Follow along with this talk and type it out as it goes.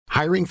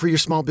Hiring for your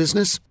small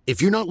business?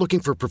 If you're not looking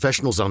for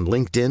professionals on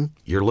LinkedIn,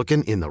 you're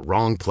looking in the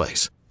wrong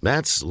place.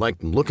 That's like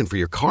looking for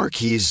your car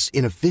keys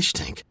in a fish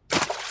tank.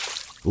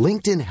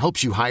 LinkedIn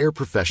helps you hire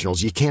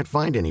professionals you can't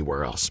find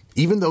anywhere else,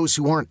 even those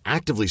who aren't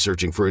actively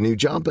searching for a new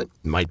job but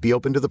might be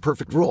open to the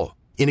perfect role.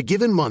 In a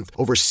given month,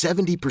 over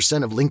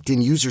 70% of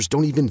LinkedIn users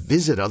don't even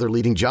visit other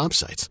leading job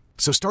sites.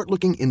 So start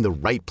looking in the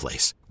right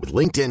place. With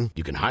LinkedIn,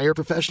 you can hire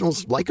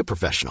professionals like a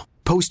professional.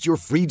 Post your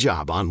free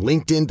job on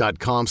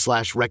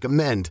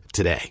linkedin.com/recommend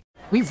today.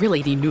 We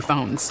really need new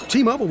phones.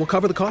 T-Mobile will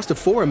cover the cost of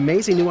 4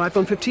 amazing new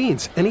iPhone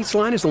 15s, and each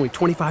line is only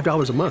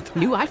 $25 a month.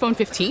 New iPhone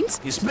 15s?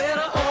 It's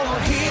better over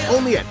here.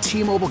 Only at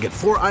T-Mobile, get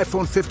 4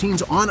 iPhone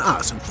 15s on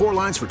us and 4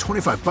 lines for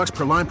 $25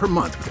 per line per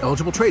month with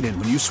eligible trade-in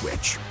when you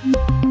switch.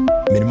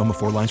 Minimum of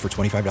 4 lines for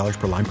 $25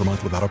 per line per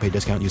month with autopay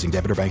discount using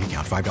debit or bank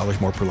account. $5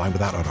 more per line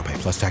without autopay,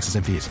 plus taxes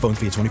and fees. Phone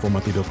fee at 24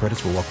 monthly bill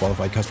credits for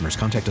well-qualified customers.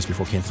 Contact us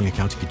before canceling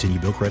account to continue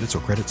bill credits or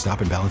credit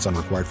stop and balance on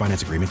required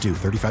finance agreement due.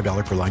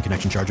 $35 per line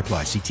connection charge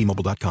applies. See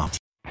T-Mobile.com.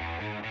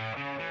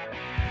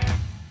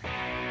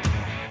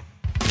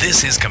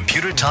 This is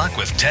Computer Talk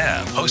with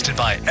Tab, hosted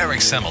by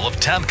Eric Semmel of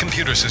Tab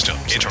Computer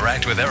Systems.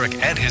 Interact with Eric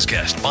and his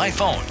guest by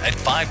phone at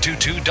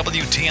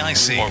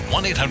 522-WTIC or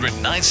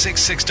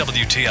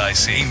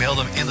 1-800-966-WTIC. Email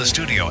them in the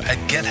studio at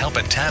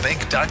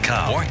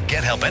gethelp@tabinc.com or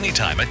get help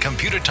anytime at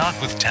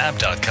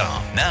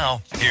computertalkwithtab.com.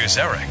 Now, here's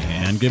Eric.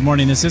 And good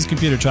morning. This is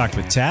Computer Talk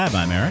with Tab.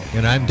 I'm Eric.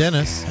 And I'm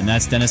Dennis. And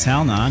that's Dennis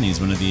Halnon.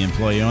 He's one of the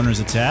employee owners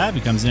at Tab.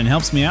 He comes in and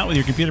helps me out with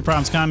your computer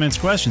problems, comments,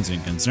 questions,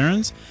 and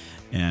concerns.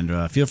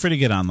 And feel free to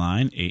get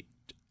online.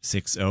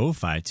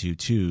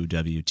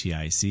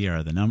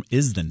 860-522-WTIC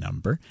is the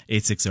number,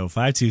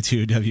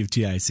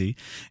 860-522-WTIC,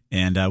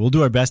 and we'll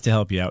do our best to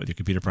help you out with your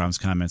computer problems,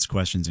 comments,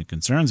 questions, and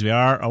concerns. We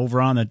are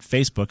over on the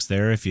Facebooks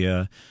there if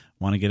you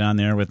want to get on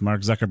there with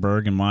Mark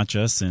Zuckerberg and watch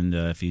us, and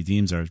if he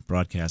deems our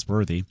broadcast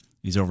worthy,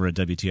 he's over at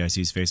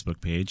WTIC's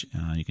Facebook page.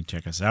 You can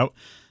check us out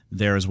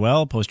there as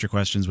well. Post your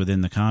questions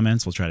within the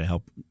comments. We'll try to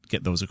help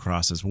get those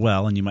across as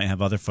well. And you might have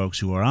other folks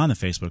who are on the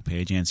Facebook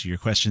page answer your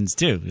questions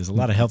too. There's a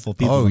lot of helpful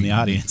people in the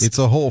audience. It's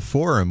a whole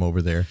forum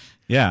over there.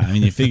 Yeah, I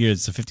mean, you figure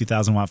it's a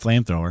 50,000 watt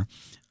flamethrower.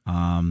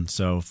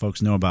 So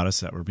folks know about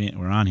us that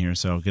we're on here.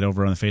 So get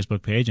over on the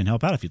Facebook page and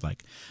help out if you'd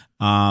like.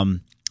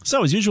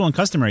 So as usual and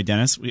customary,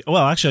 Dennis,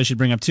 actually I should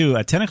bring up too,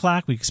 at 10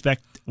 o'clock we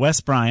expect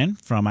Wes Bryan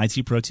from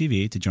IT Pro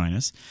TV to join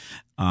us.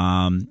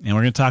 And we're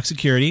going to talk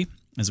security.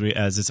 As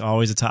it's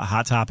always a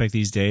hot topic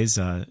these days,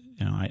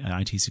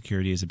 IT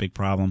security is a big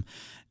problem,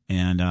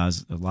 and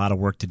there's a lot of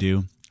work to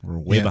do. We're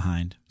way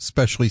behind,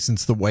 especially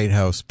since the White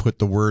House put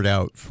the word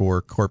out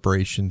for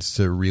corporations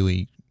to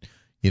really,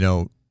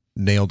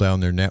 nail down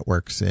their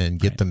networks and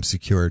get them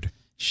secured.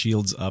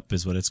 Shields Up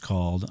is what it's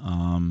called.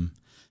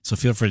 So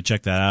feel free to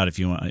check that out if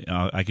you want.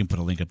 I can put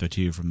a link up there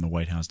to you from the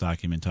White House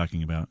document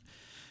talking about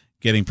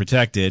getting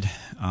protected.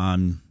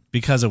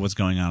 Because of what's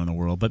going on in the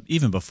world. But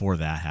even before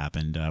that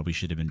happened, we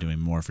should have been doing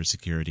more for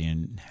security.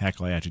 And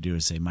heck, all I have to do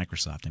is say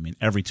Microsoft. I mean,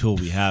 every tool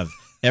we have,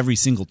 every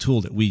single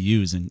tool that we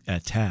use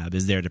at Tab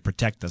is there to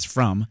protect us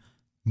from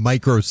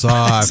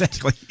Microsoft.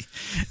 Exactly.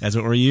 That's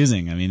what we're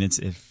using. I mean,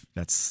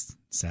 that's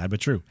sad but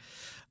true.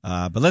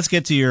 But let's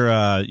get to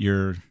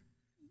your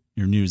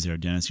news there,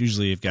 Dennis.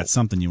 Usually you've got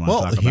something you want to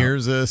talk about. Well,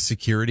 here's a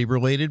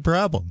security-related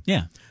problem.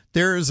 Yeah.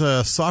 There's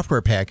a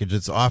software package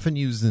that's often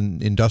used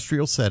in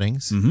industrial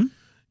settings. Mm-hmm.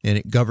 And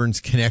it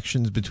governs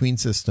connections between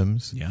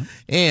systems. Yeah.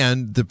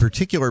 And the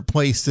particular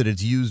place that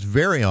it's used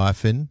very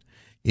often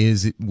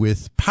is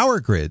with power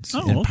grids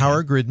and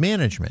power grid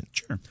management.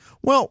 Sure.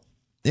 Well,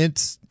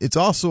 it's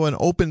also an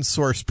open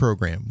source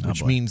program,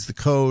 which means the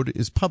code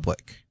is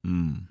public.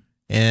 Mm.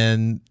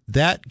 And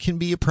that can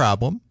be a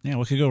problem. Yeah,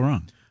 what could go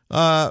wrong?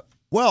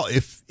 Well,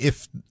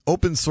 if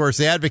open source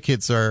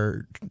advocates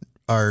are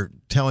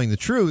telling the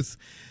truth,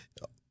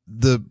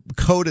 the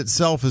code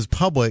itself is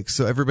public,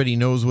 so everybody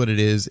knows what it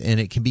is, and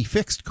it can be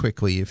fixed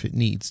quickly if it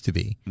needs to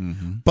be.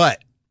 Mm-hmm.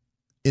 But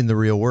in the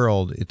real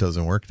world, it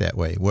doesn't work that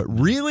way. What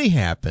really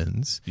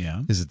happens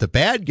is that the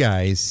bad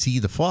guys see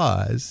the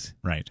flaws,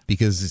 right?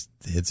 Because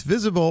it's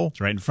visible.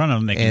 It's right in front of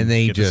them, and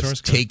they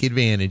just take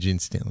advantage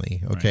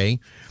instantly, okay?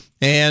 Right.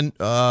 And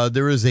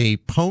there is a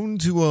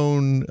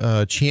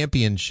Pwn2Own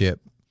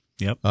championship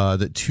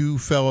that two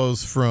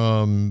fellows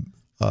from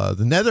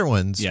the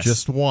Netherlands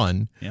just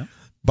won. Yeah.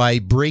 By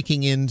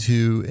breaking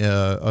into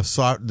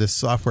this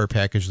software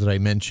package that I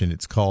mentioned.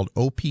 It's called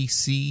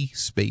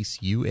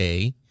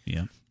OPC-UA.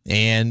 Yeah.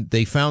 And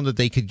they found that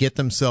they could get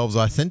themselves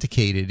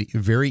authenticated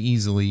very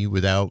easily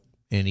without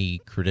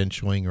any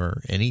credentialing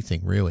or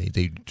anything, really.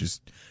 They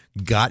just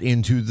got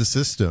into the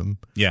system.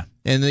 Yeah.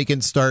 And they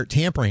can start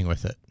tampering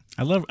with it.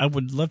 I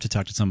would love to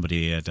talk to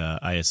somebody at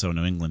ISO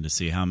New England to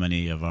see how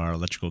many of our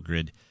electrical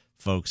grid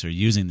folks are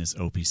using this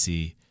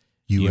OPC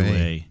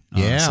UA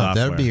software.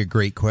 That would be a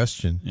great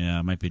question. Yeah,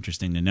 it might be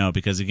interesting to know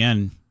because,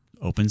 again,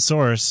 open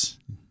source.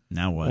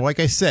 Now what? Well, like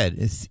I said,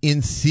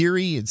 in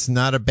theory, it's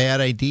not a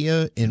bad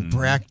idea. In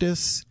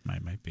practice,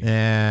 might be.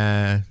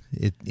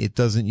 It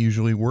doesn't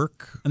usually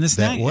work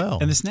that well.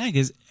 And the snag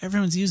is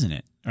everyone's using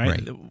it.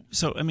 right?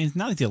 So, I mean, it's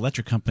not like the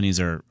electric companies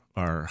are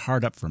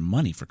hard up for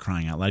money, for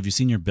crying out loud. Have you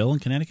seen your bill in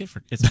Connecticut?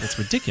 It's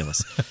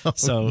ridiculous.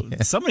 So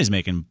somebody's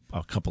making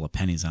a couple of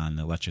pennies on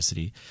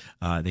electricity.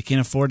 They can't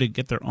afford to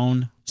get their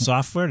own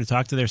software to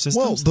talk to their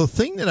systems. Well, the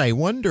thing that I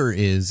wonder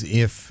is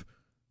if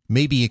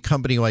maybe a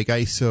company like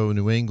ISO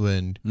New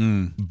England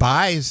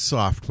buys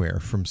software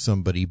from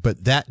somebody,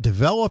 but that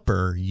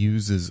developer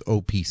uses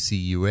OPC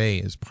UA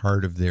as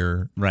part of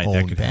their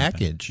own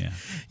package. Yeah.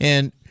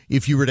 And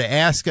if you were to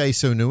ask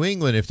ISO New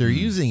England if they're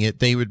using it,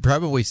 they would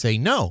probably say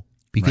no,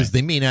 because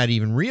they may not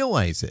even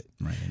realize it.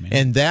 Right.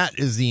 And that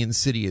is the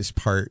insidious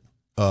part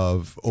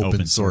of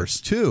open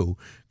source too.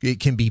 It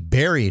can be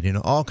buried in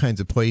all kinds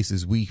of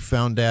places. We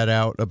found that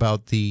out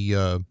about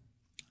the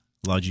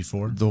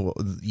Logi4.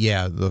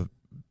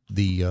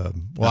 The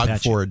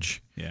Log4j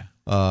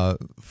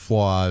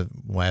flaw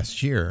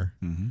last year.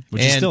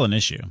 Which is still an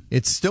issue.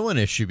 It's still an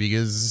issue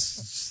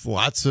because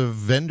lots of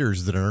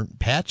vendors that aren't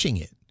patching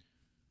it.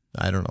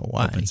 I don't know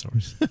why.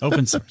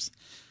 Open source.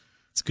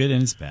 It's good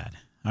and it's bad.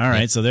 All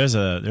right, so there's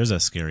a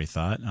scary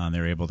thought.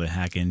 They're able to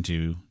hack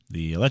into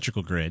the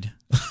electrical grid.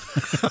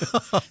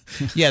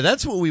 Yeah,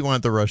 that's what we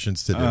want the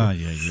Russians to do. Oh,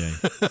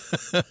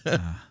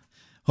 yeah.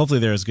 Hopefully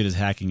they're as good as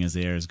hacking as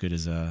they are as good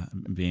as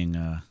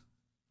being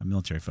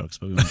military folks,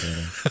 but we won't go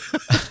there.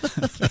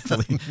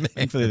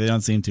 Thankfully, they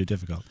don't seem too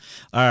difficult.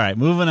 All right,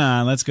 moving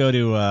on. Let's go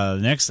to the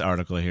next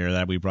article here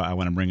that I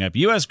want to bring up.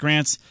 U.S.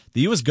 grants.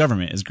 The U.S.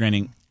 government is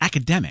granting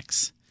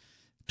academics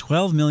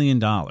 $12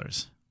 million.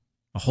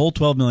 A whole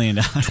 $12 million.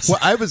 Well,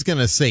 I was going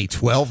to say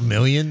 $12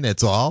 million.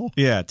 That's all?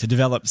 Yeah, to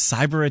develop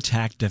cyber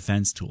attack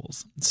defense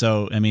tools.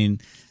 So, I mean,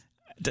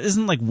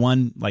 isn't like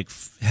one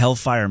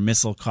Hellfire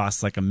missile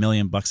costs like $1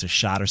 million a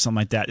shot or something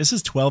like that? This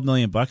is $12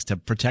 million to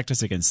protect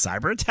us against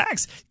cyber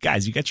attacks.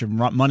 Guys, you got your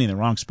money in the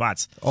wrong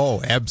spots.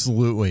 Oh,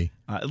 absolutely.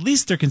 At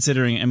least they're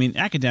considering. I mean,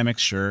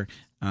 academics, sure.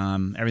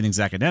 Everything's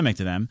academic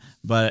to them,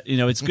 but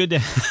it's good to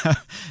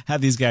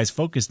have these guys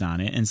focused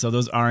on it. And so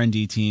those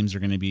R&D teams are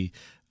going to be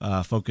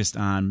focused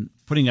on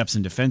putting up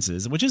some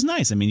defenses, which is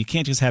nice. I mean, you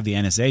can't just have the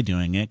NSA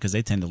doing it because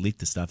they tend to leak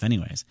the stuff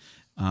anyways.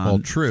 Well,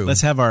 true.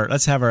 Let's have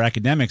our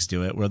academics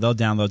do it, where they'll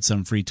download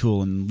some free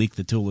tool and leak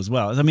the tool as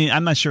well. I mean,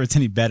 I'm not sure it's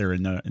any better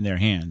in their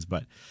hands,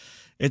 but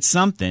it's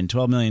something.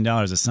 $12 million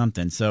is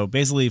something. So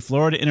basically,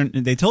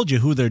 they told you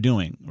who they're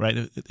doing,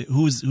 right?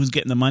 Who's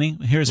getting the money?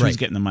 Here's who's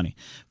getting the money: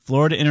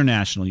 Florida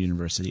International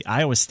University,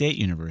 Iowa State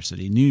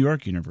University, New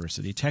York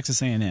University,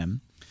 Texas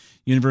A&M,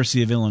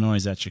 University of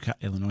Illinois at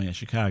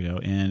Chicago,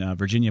 and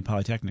Virginia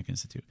Polytechnic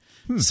Institute.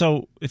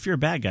 So if you're a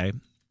bad guy,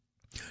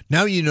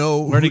 now you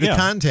know who to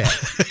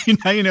contact.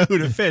 Now you know who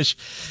to fish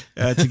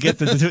to get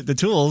the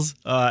tools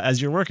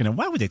as you're working. And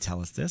why would they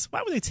tell us this?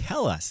 Why would they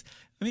tell us?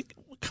 I mean,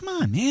 come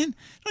on, man.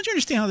 Don't you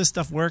understand how this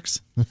stuff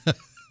works?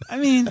 I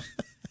mean,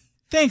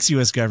 thanks,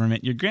 U.S.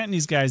 government. You're granting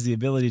these guys the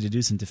ability to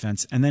do some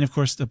defense. And then, of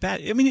course,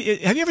 have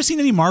you ever seen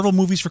any Marvel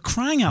movies, for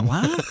crying out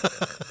loud?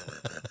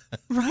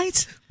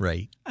 Right?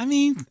 Right. I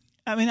mean,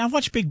 I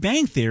watched Big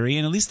Bang Theory,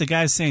 and at least the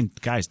guy's saying,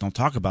 guys, don't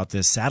talk about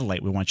this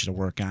satellite we want you to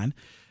work on.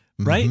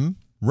 Right?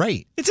 Mm-hmm.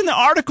 Right. It's in the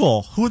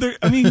article.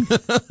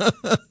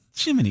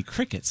 Jiminy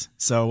crickets.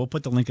 So we'll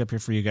put the link up here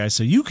for you guys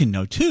so you can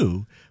know,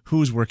 too,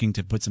 who's working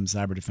to put some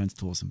cyber defense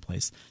tools in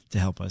place to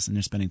help us. And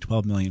they're spending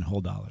 $12 million whole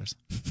dollars.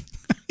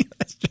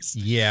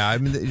 Yeah, I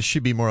mean, it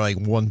should be more like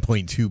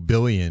 $1.2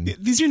 billion.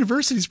 These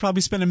universities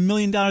probably spend $1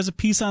 million a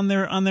piece on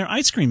their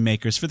ice cream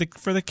makers for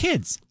the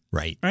kids.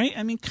 Right. Right?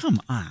 I mean,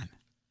 come on.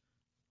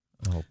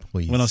 Oh,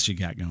 please. What else you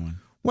got going?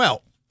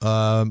 Well,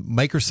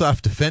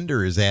 Microsoft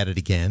Defender is at it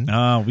again.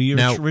 Oh,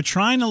 we're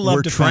trying to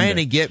love Defender. We're trying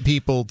to get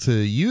people to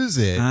use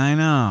it. I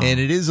know. And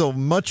it is a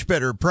much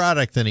better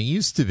product than it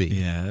used to be.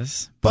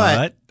 Yes.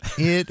 But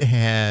it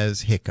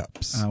has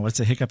hiccups. What's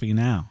the hiccuping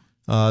now?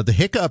 The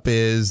hiccup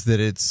is that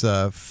it's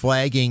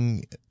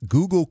flagging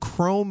Google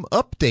Chrome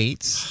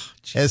updates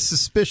as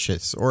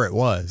suspicious, or it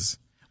was.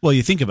 Well,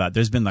 you think about it,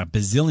 there's been like a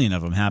bazillion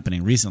of them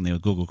happening recently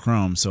with Google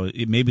Chrome, so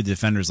maybe the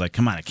Defender's like,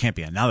 come on, it can't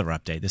be another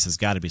update. This has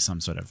got to be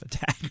some sort of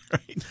attack,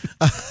 right?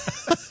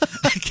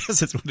 I guess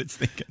that's what it's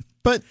thinking.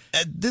 But,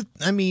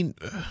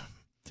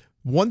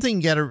 one thing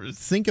you got to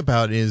think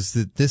about is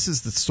that this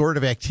is the sort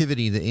of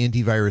activity that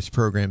antivirus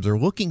programs are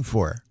looking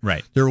for.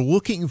 Right. They're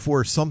looking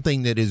for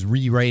something that is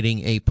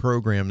rewriting a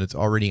program that's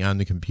already on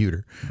the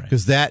computer,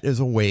 because that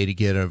is a way to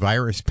get a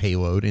virus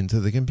payload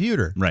into the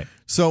computer. Right.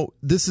 So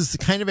this is the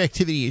kind of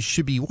activity you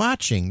should be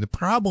watching. The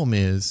problem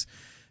is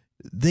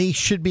they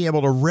should be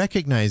able to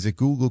recognize a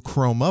Google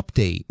Chrome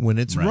update when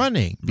it's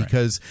running,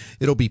 because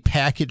it'll be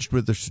packaged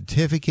with a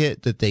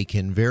certificate that they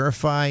can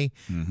verify.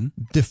 Mm-hmm.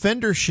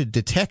 Defender should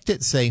detect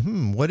it, say,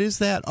 what is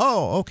that?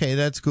 Oh, okay,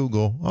 that's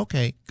Google.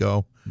 Okay,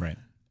 go. Right.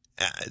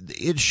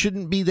 It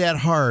shouldn't be that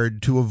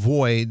hard to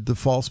avoid the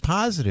false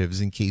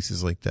positives in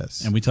cases like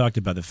this. And we talked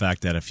about the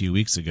fact that a few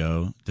weeks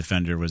ago,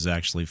 Defender was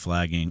actually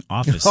flagging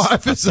Office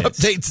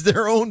updates,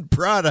 their own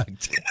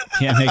product.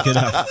 Can't make it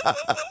up.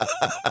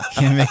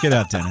 Can't make it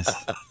up, Dennis.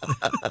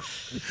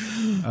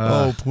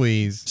 Oh,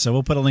 please. So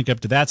we'll put a link up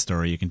to that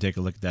story. You can take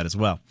a look at that as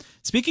well.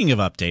 Speaking of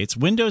updates,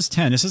 Windows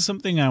 10, this is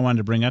something I wanted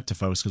to bring up to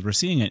folks because we're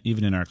seeing it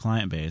even in our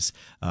client base,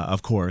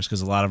 of course,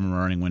 because a lot of them are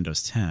running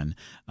Windows 10.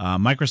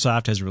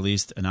 Microsoft has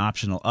released an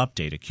optional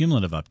update, a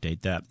cumulative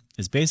update, that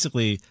is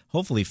basically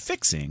hopefully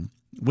fixing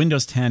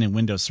Windows 10 and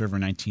Windows Server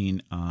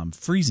 19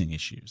 freezing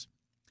issues.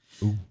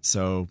 Ooh.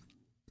 So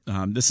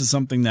this is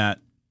something that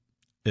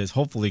is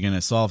hopefully going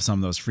to solve some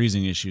of those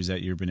freezing issues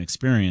that you've been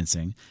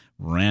experiencing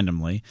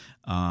randomly.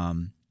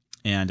 We're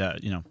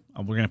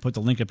going to put the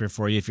link up here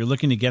for you. If you're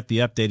looking to get the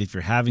update, if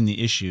you're having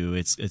the issue,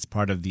 it's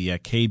part of the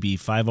KB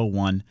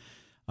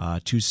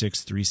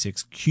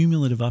 501-2636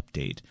 cumulative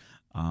update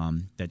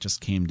that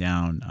just came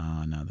down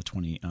on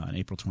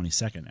April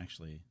 22nd,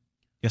 actually,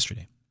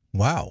 yesterday.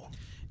 Wow.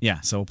 Yeah,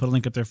 so we'll put a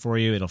link up there for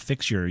you. It'll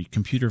fix your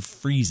computer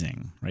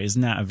freezing, right?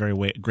 Isn't that a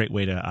great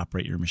way to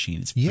operate your machine?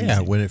 It's freezing.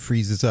 Yeah, when it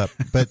freezes up.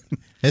 But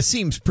it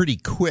seems pretty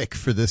quick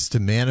for this to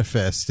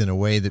manifest in a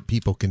way that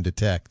people can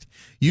detect.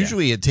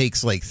 Usually it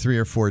takes like 3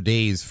 or 4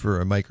 days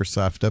for a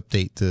Microsoft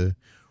update to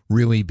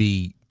really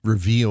be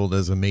revealed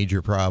as a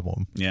major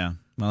problem. Yeah.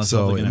 Well,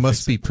 so it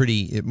must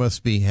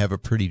be have a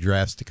pretty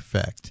drastic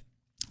effect.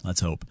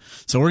 Let's hope.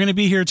 So we're going to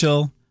be here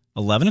till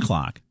 11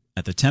 o'clock.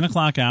 At the 10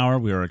 o'clock hour,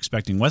 we are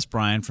expecting Wes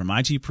Bryant from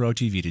IT Pro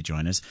TV to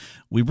join us.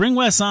 We bring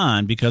Wes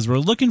on because we're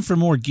looking for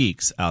more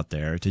geeks out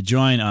there to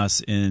join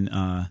us in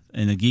a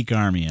geek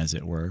army, as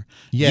it were.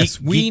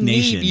 Yes, we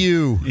need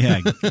you.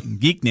 Yeah,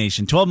 Geek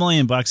Nation. $12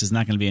 million is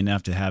not going to be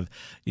enough to have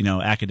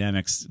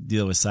academics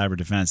deal with cyber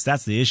defense.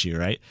 That's the issue,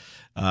 right?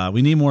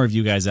 We need more of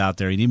you guys out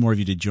there. We need more of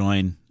you to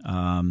join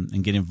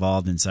and get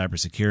involved in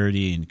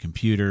cybersecurity and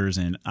computers.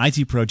 And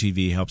IT Pro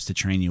TV helps to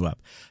train you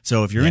up.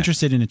 So if you're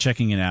interested in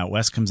checking it out,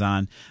 Wes comes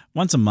on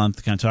once a month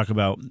to kind of talk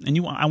about,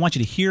 and I want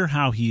you to hear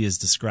how he is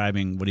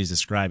describing what he's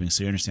describing,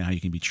 so you understand how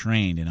you can be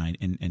trained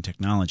in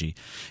technology,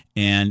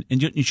 and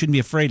you shouldn't be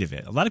afraid of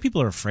it. A lot of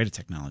people are afraid of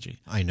technology.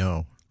 I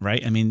know.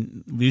 Right? I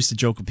mean, we used to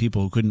joke with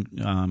people who couldn't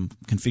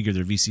configure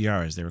their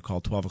VCRs. They were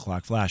called 12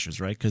 o'clock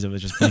flashers, right? Because it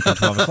was just blinking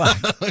 12 o'clock.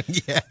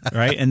 Yeah.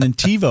 Right? And then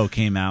TiVo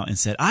came out and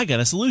said, I got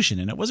a solution.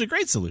 And it was a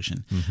great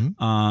solution.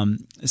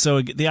 Mm-hmm.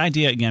 So the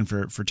idea, again,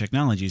 for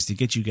technology is to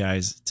get you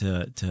guys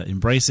to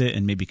embrace it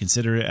and maybe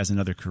consider it as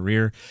another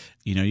career.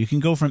 You can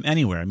go from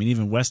anywhere. I mean,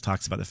 even Wes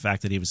talks about the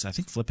fact that he was, I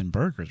think, flipping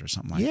burgers or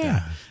something like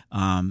that.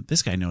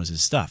 This guy knows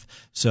his stuff.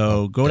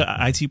 So go to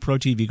IT Pro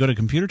TV, go to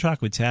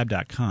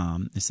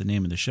computertalkwithtab.com. It's the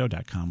name of the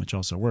show.com, which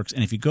also works.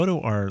 And if you go to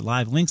our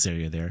live links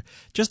area there,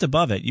 just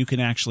above it, you can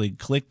actually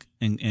click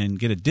and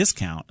get a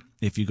discount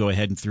if you go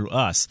ahead and through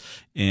us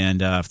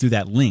and through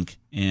that link.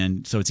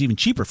 And so it's even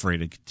cheaper for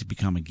you to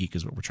become a geek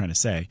is what we're trying to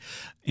say.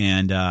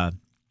 And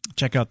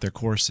check out their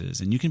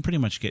courses, and you can pretty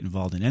much get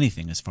involved in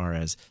anything as far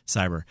as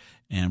cyber.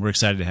 And we're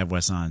excited to have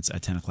Wes on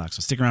at 10 o'clock.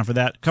 So stick around for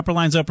that. A couple of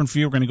lines open for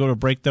you. We're going to go to a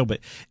break, though, but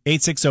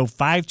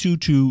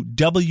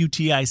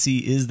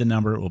 860-522-WTIC is the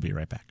number. We'll be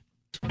right back.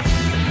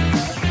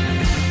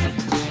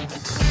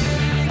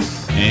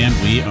 And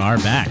we are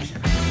back.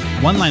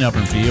 One line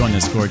open for you on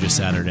this gorgeous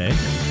Saturday.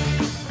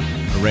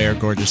 A rare,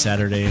 gorgeous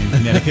Saturday in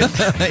Connecticut.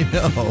 I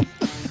know.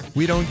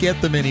 We don't get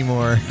them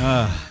anymore.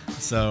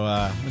 So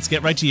let's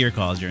get right to your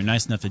calls. You're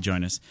nice enough to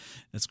join us.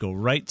 Let's go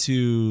right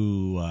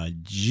to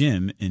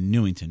Jim in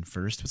Newington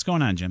first. What's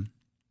going on, Jim?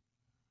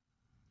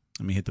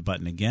 Let me hit the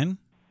button again.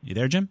 You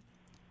there, Jim?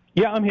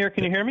 Yeah, I'm here.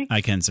 Can you hear me?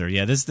 I can, sir.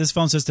 Yeah, this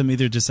phone system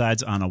either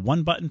decides on a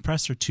one-button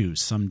press or two.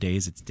 Some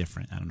days it's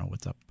different. I don't know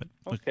what's up. But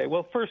okay.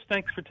 Well, first,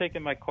 thanks for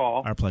taking my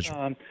call. Our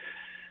pleasure.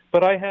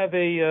 But I have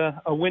a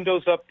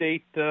Windows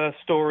Update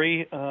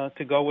story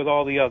to go with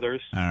all the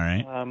others. All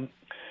right. A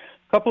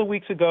couple of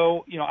weeks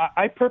ago,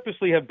 I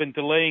purposely have been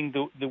delaying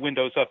the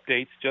Windows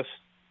updates just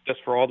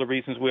for all the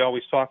reasons we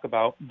always talk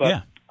about. But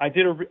yeah. I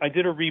did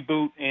a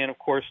reboot, and of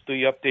course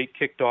the update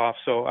kicked off,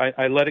 so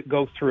I let it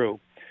go through.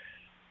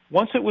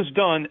 Once it was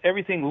done,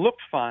 everything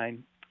looked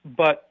fine,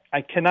 but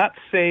I cannot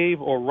save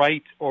or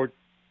write or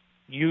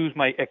use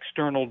my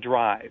external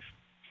drive.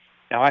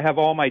 Now, I have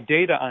all my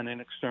data on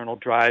an external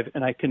drive,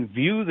 and I can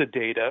view the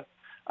data.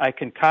 I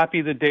can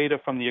copy the data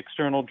from the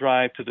external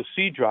drive to the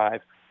C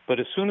drive, but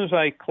as soon as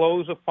I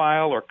close a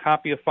file or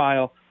copy a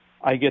file,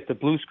 I get the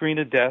blue screen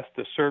of death,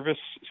 the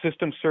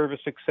system service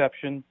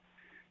exception.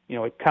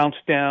 It counts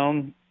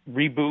down,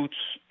 reboots,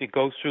 it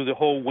goes through the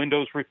whole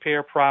Windows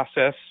repair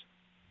process.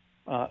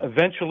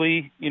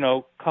 Eventually,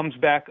 comes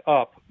back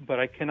up, but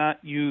I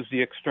cannot use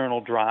the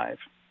external drive.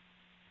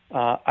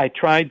 I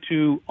tried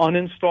to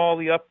uninstall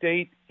the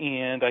update,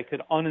 and I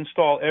could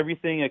uninstall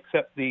everything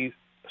except the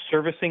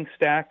servicing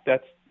stack.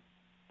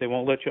 They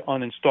won't let you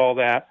uninstall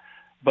that,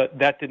 but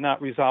that did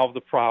not resolve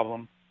the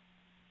problem.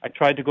 I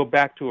tried to go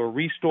back to a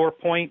restore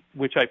point,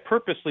 which I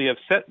purposely have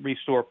set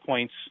restore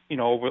points,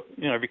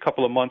 every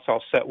couple of months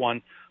I'll set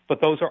one,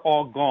 but those are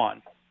all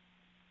gone.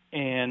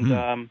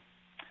 And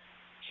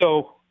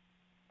so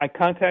I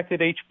contacted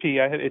HP.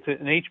 It's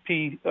an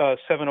HP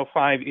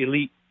 705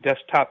 Elite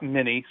Desktop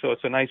Mini, so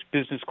it's a nice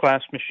business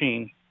class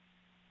machine.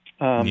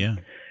 Yeah.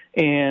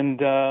 And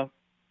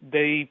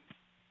they,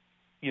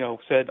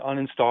 said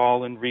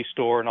uninstall and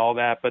restore and all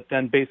that, but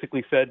then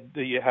basically said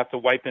that you have to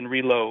wipe and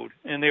reload.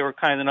 And they were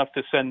kind enough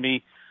to send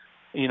me,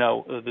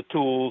 the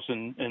tools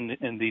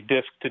and the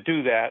disk to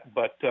do that.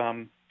 But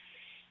I'm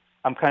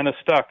kind of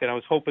stuck, and I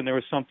was hoping there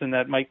was something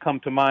that might come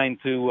to mind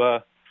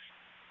to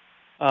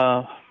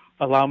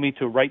allow me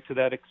to write to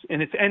that.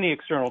 And it's any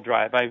external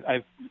drive.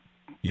 I've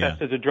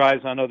tested the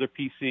drives on other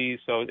PCs,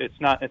 so it's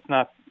not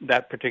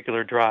that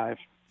particular drive.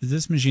 Does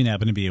this machine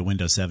happen to be a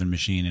Windows 7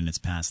 machine in its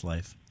past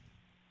life?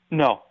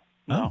 No.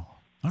 Oh,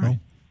 all right.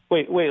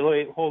 Wait,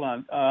 hold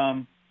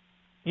on.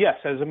 Yes,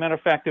 as a matter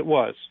of fact, it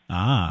was.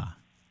 Ah,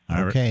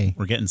 okay.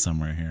 We're getting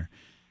somewhere here.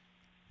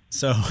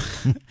 So,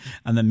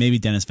 and then maybe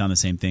Dennis found the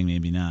same thing,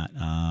 maybe not.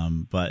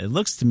 But it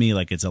looks to me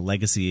like it's a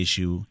legacy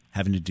issue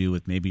having to do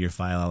with maybe your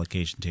file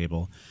allocation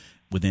table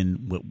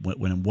when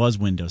it was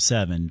Windows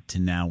 7 to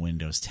now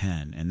Windows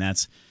 10. And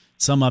that's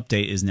some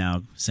update is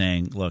now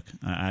saying, look,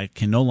 I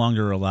can no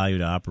longer allow you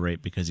to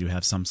operate because you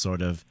have some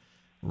sort of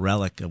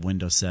relic of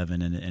Windows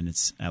 7 and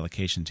its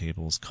allocation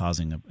tables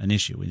causing an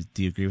issue.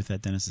 Do you agree with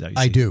that, Dennis? Is that what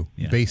you I see? do.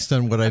 Yeah. Based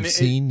on what I've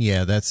seen,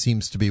 that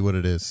seems to be what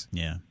it is.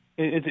 Yeah.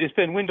 It's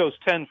been Windows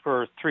 10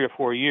 for 3 or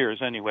 4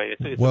 years anyway.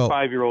 It's a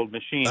 5-year-old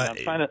machine.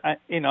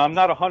 I'm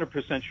not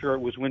 100% sure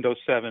it was Windows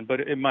 7, but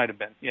it might have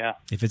been. Yeah.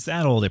 If it's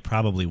that old, it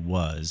probably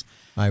was.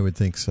 I would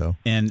think so.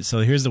 And so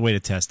here's the way to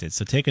test it.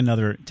 So take a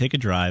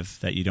drive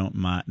that you don't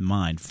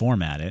mind,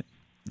 format it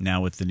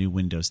now with the new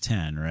Windows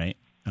 10, right?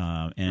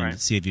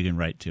 And see if you can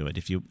write to it.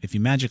 If you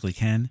magically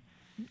can,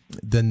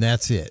 then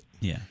that's it.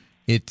 Yeah.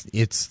 It's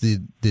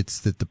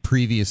that the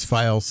previous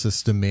file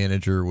system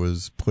manager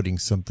was putting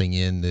something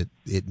in that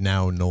it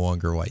now no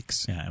longer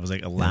likes. Yeah, it was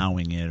like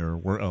allowing it or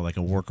like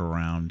a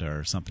workaround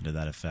or something to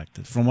that effect.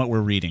 From what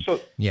we're reading.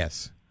 So,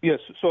 yes.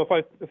 So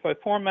if I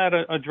format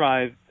a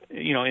drive,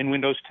 in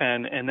Windows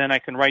 10, and then I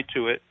can write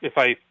to it. If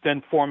I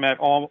then format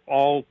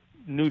all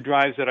new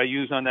drives that I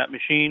use on that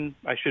machine,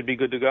 I should be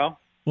good to go.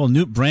 Well,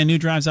 brand new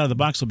drives out of the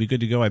box will be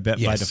good to go, I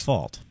bet, by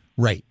default.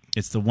 Right.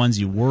 It's the ones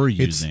you were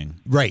using.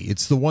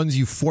 It's the ones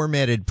you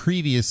formatted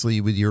previously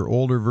with your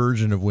older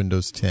version of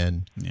Windows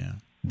 10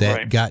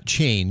 that got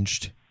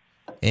changed,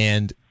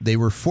 and they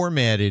were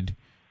formatted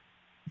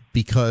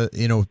because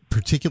in a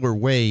particular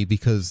way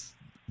because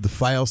the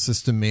file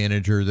system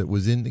manager that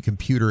was in the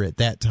computer at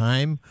that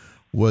time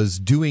was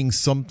doing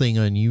something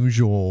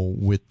unusual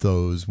with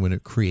those when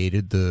it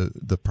created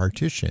the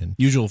partition.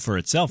 Usual for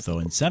itself, though,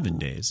 in 7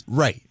 days.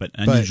 Right. But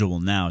unusual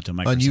now to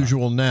Microsoft.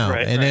 Unusual now.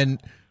 Then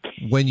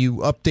when you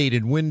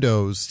updated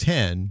Windows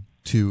 10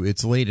 to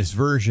its latest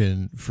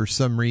version, for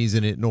some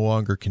reason it no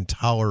longer can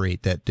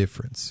tolerate that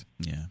difference.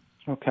 Yeah.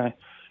 Okay.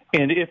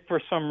 And if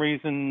for some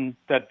reason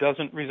that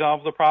doesn't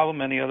resolve the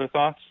problem, any other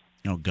thoughts?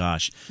 Oh,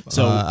 gosh.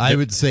 So I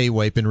would say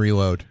wipe and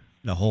reload.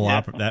 The whole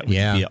that would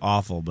be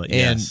awful, but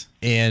yes.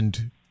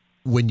 And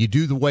when you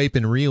do the wipe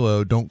and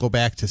reload, don't go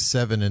back to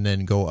 7 and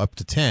then go up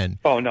to 10.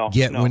 Oh, no.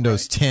 Get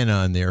Windows 10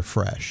 on there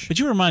fresh. But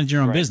you were minding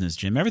your own business,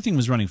 Jim. Everything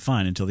was running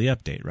fine until the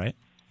update, right?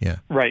 Yeah.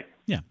 Right.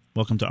 Yeah.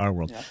 Welcome to our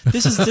world. Yeah.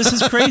 This is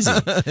crazy.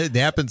 It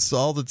happens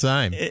all the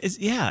time.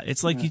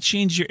 It's like you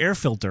change your air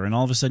filter and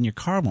all of a sudden your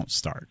car won't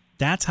start.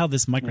 That's how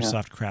this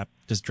Microsoft crap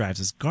just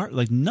drives us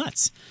like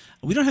nuts.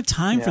 We don't have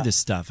time for this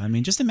stuff. I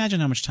mean, just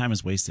imagine how much time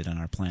is wasted on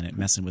our planet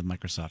messing with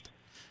Microsoft.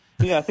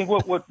 Yeah, I think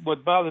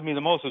what bothered me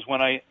the most is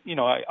when I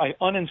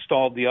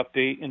uninstalled the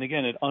update, and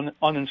again, it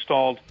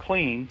uninstalled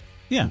clean.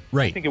 Yeah,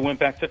 right. I think it went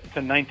back to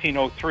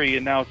 1903,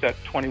 and now it's at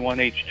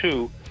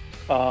 21H2.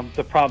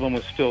 The problem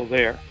was still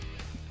there.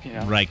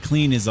 Right,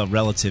 clean is a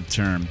relative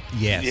term.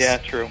 Yes. Yeah,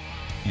 true.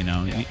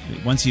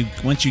 Once you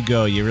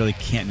go, you really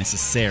can't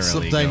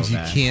necessarily. Sometimes go you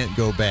back. can't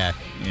go back.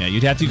 Yeah,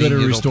 you'd have to go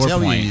to a restore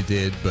tell point. You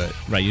did, but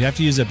right, you'd have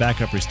to use a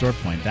backup restore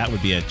point. That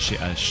would be a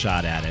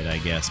shot at it, I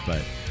guess.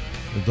 But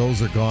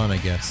those are gone, I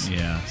guess.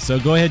 Yeah. So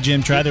go ahead,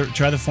 Jim. Try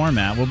the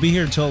format. We'll be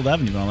here until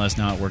 11. You want to let us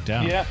know how it worked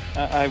out? Yeah,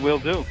 I will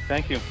do.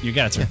 Thank you. You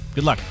got it, sir.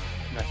 Good luck.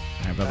 All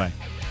right. Bye-bye.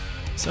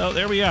 So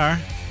there we are,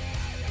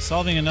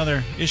 solving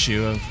another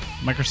issue of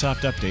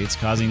Microsoft updates,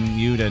 causing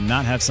you to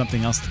not have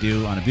something else to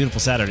do on a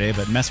beautiful Saturday,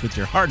 but mess with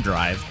your hard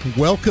drive.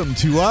 Welcome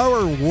to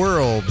our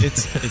world.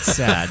 It's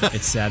sad.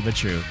 It's sad but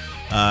true.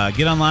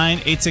 Get online,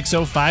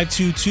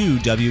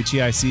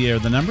 860-522-WTIC are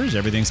the numbers.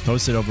 Everything's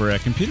posted over at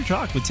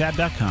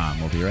ComputerTalkWithTab.com.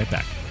 We'll be right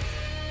back.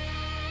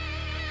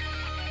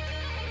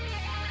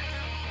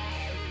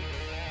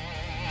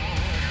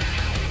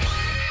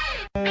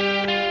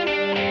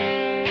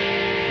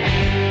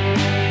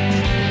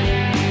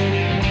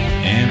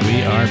 And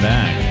we are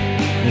back.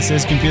 This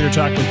is Computer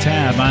Talk with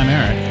Tab. I'm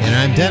Eric. And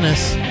I'm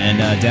Dennis. And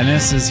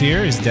Dennis is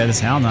here. He's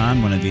Dennis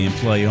Halnon, one of the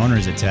employee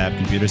owners at Tab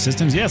Computer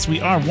Systems. Yes, we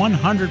are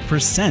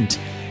 100%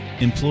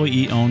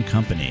 employee-owned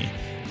company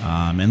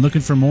and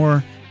looking for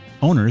more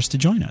owners to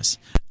join us.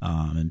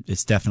 And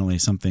it's definitely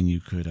something you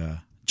could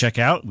check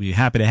out. We're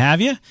happy to have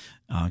you.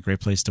 Great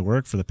place to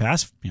work for the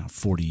past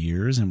 40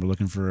 years, and we're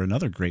looking for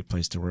another great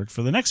place to work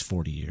for the next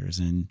 40 years,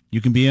 and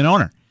you can be an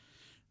owner.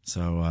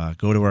 So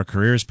go to our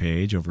careers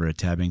page over at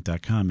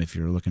tabinc.com if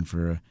you're looking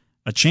for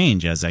a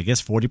change, as I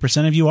guess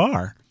 40% of you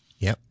are.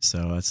 Yep.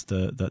 So that's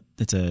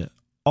it's a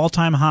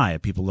all-time high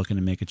of people looking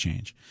to make a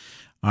change.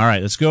 All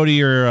right, let's go to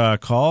your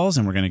calls,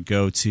 and we're going to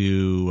go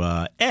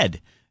to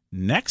Ed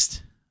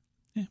next.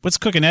 What's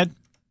cooking, Ed?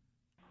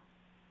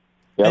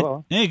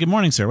 Hello. Hey, good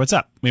morning, sir. What's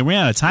up? We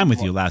ran out of time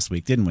with you last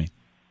week, didn't we?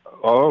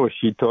 Oh,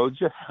 she told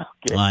you?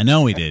 Okay. I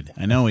know we did.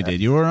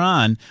 You were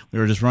on. We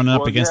were just running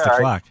up against the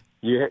clock.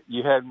 You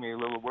had me a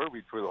little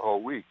worried for the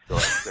whole week.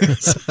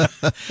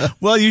 So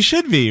well, you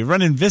should be. You're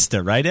running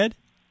Vista, right, Ed?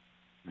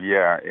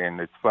 Yeah, and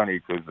it's funny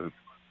because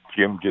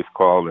Jim just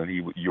called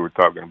and you were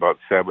talking about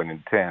 7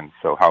 and 10.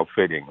 So how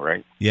fitting,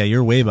 right? Yeah,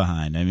 you're way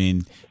behind. I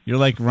mean, you're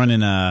like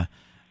running a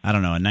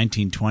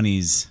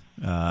 1920s.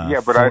 Yeah,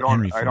 but I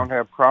don't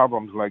have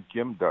problems like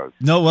Jim does.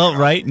 No, well,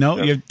 right? No,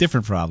 you have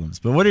different problems.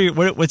 But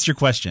what's your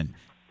question?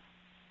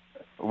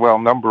 Well,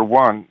 number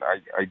one,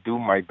 I do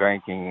my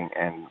banking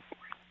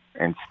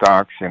and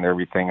stocks and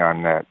everything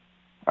on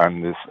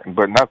this,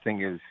 but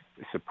nothing is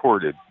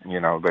supported. They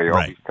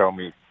always tell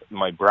me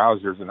my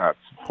browsers are not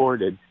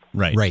supported.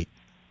 Right.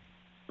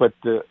 But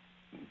the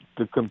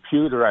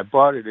computer, I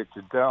bought it at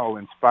the Dell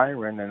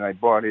Inspiron, and I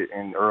bought it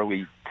in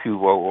early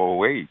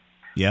 2008.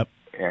 Yep.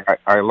 And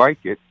I like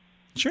it.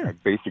 Sure. I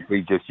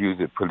basically just use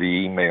it for the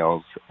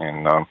emails,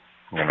 and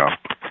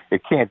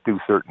it can't do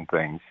certain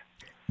things.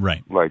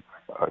 Right. Like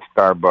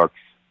Starbucks,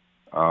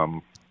 I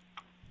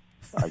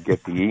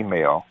get the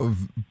email.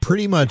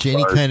 Pretty much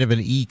any kind of an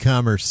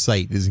e-commerce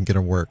site isn't going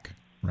to work.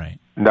 Right.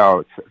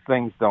 No,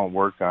 things don't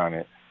work on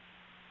it.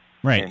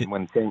 Right. And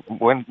when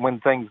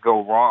things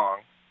go wrong,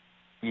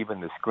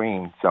 even the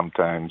screen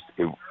sometimes.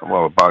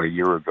 About a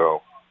year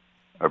ago,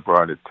 I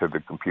brought it to the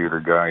computer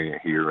guy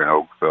here in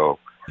Oakville.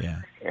 Yeah.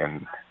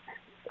 And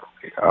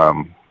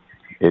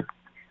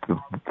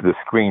the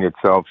screen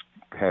itself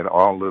had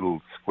all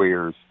little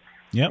squares.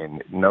 Yep.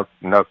 And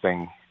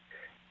nothing.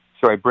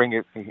 So I bring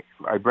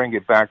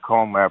it back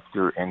home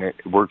after, and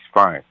it works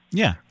fine.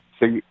 Yeah.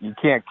 So you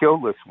can't kill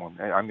this one.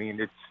 I mean,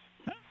 it's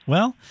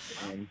well.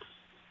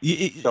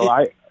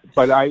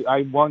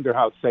 I wonder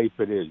how safe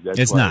it is. That's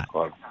it's not.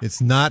 It's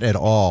not at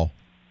all.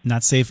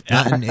 Not safe.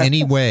 Not in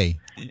any way.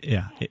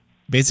 Yeah.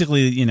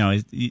 Basically,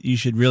 you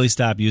should really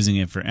stop using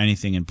it for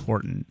anything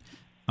important.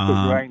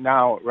 Right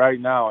now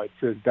it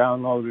says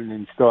download and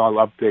install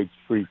updates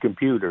for your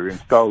computer.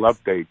 Install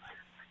updates.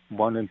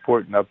 One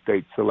important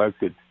update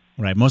selected.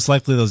 Right. Most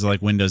likely those are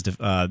like Windows.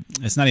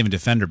 It's not even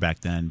Defender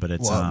back then, but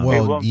it's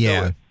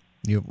yeah.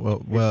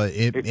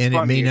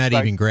 It may not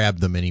even grab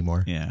them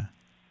anymore. Yeah.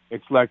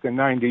 It's like a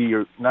 90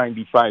 or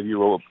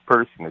 95-year-old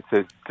person that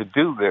says to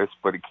do this,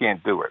 but it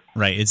can't do it.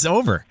 Right. It's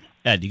over.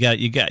 Ed,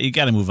 you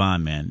got to move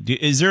on, man.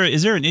 Is there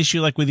an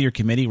issue like with your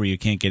committee where you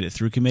can't get it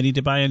through committee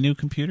to buy a new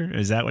computer?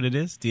 Is that what it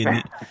is?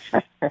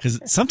 Because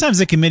sometimes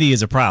the committee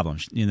is a problem.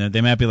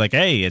 They might be like,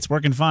 "Hey, it's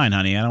working fine,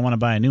 honey. I don't want to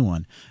buy a new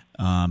one,"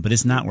 but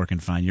it's not working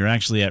fine. You're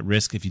actually at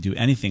risk if you do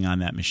anything on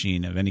that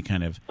machine of any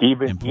kind of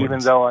importance. Even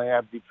though I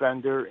have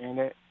Defender in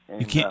it.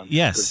 You can't.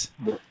 Yes,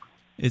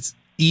 it's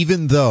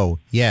even though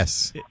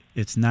yes,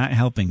 it's not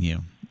helping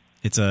you.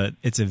 It's a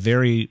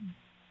very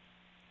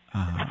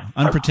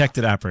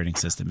unprotected operating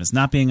system. It's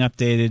not being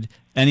updated.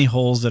 Any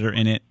holes that are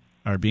in it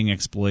are being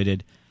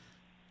exploited.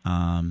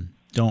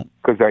 Don't.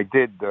 Because I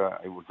did.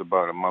 It was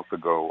about a month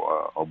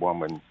ago.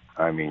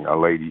 A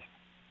lady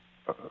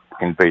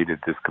invaded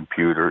this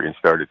computer and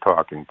started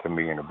talking to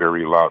me in a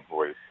very loud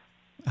voice.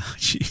 Oh,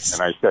 jeez.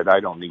 And I said, I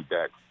don't need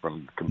that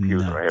from the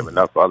computer. No. I have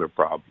enough other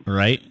problems.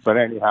 Right. But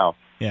anyhow,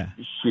 yeah.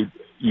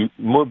 You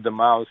moved the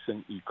mouse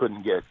and you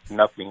couldn't get,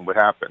 nothing would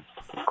happen.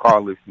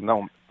 Call this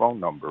phone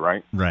number,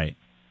 right? Right.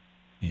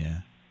 Yeah.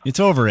 It's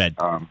over, Ed.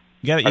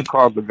 I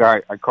called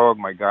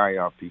my guy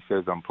up. He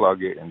says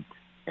unplug it, and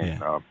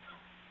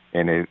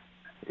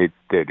it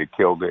did. It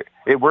killed it.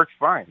 It works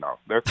fine now.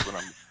 That's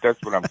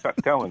what I'm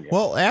telling you.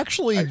 Well,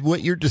 actually,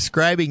 what you're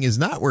describing is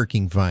not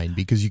working fine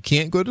because you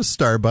can't go to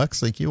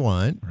Starbucks like you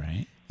want.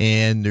 Right.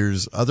 And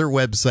there's other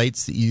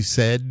websites that you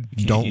said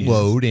don't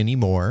load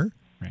anymore.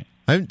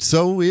 Right.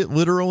 So it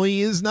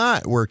literally is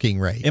not working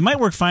right. It might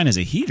work fine as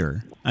a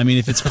heater. I mean,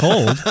 if it's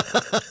cold,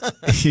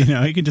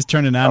 you can just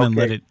turn it on and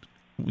let it.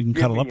 We can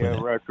cuddle up with it. Give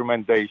me a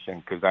recommendation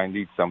because I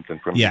need something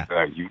from you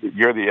guys.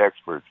 You're the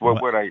experts.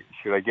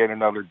 Should I get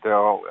another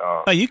Dell?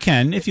 You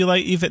can if you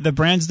like. If the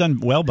brand's done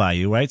well by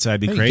you, right? So I'd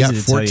be crazy got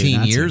to tell you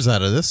 14 years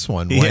out of this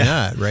one. Why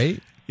not?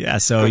 Right? Yeah.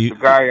 So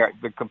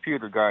the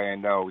computer guy I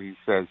know, he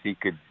says he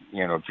could,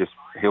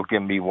 he'll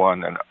give me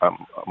one and a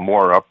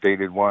more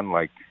updated one,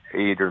 like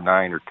 8 or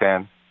 9 or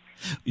 10.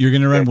 You're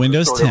going to run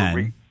Windows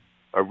 10.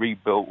 A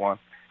rebuilt one.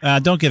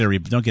 Don't get a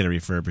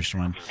refurbished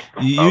one.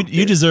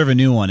 You deserve a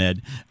new one,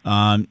 Ed.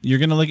 You're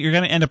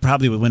gonna end up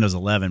probably with Windows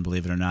 11,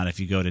 believe it or not, if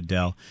you go to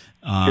Dell.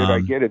 Should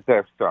I get a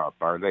desktop?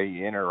 Are they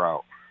in or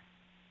out?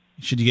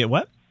 Should you get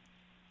what?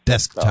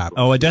 Desktop.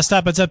 Oh, a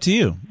desktop. It's up to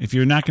you. If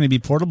you're not going to be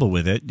portable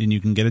with it, then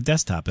you can get a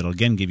desktop. It'll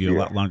again give you a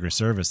lot longer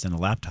service than a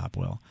laptop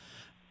will.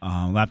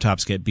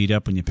 Laptops get beat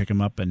up when you pick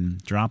them up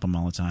and drop them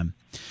all the time.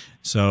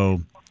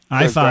 So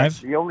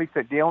i5. The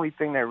only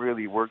thing that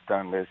really worked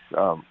on this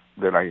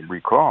that I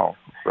recall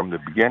from the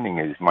beginning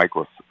is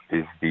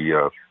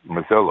the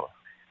Mozilla.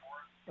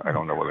 I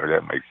don't know whether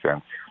that makes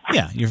sense.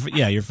 Yeah,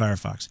 you're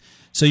Firefox.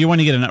 So you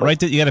want to get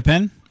you got a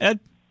pen, Ed?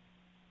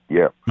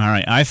 Yeah. All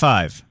right,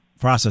 i5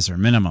 processor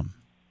minimum,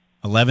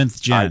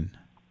 11th gen.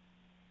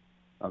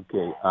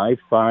 Okay,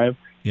 i5.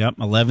 Yep,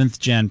 11th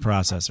gen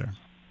processor.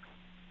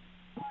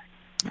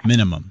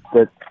 Minimum.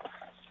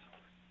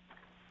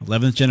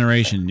 11th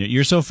generation.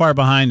 You're so far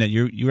behind that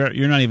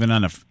you're not even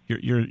on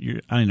you're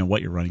I don't know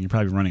what you're running. You're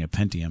probably running a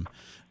Pentium.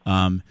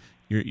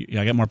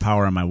 I got more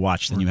power on my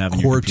watch than you have in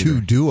your Core computer.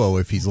 2 Duo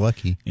if he's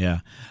lucky. Yeah.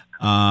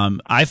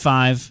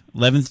 i5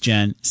 11th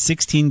gen,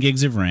 16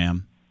 gigs of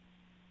RAM.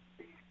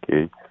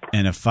 Okay.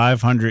 And a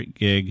 500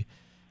 gig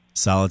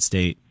solid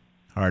state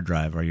hard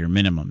drive are your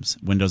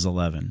minimums. Windows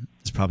 11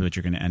 is probably what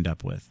you're going to end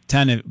up with.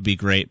 10 would be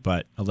great,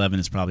 but 11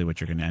 is probably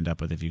what you're going to end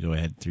up with if you go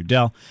ahead through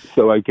Dell.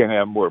 So I can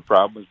have more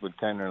problems with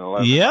 10 and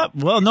 11? Yep.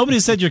 Well, nobody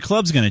said your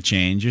club's going to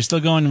change. You're still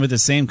going with the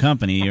same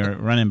company you're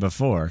running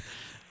before.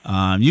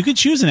 You could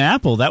choose an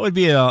Apple. That would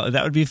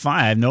be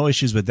fine. I have no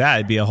issues with that.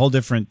 It'd be a whole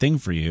different thing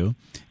for you.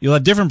 You'll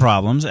have different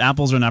problems.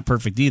 Apples are not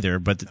perfect either,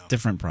 but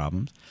different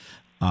problems.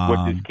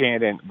 With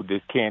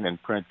this Canon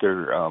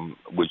printer,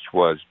 which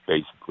was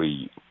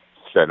basically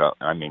set up,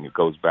 I mean, it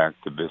goes back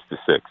to Vista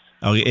 6.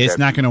 Oh, it's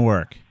not going to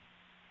work.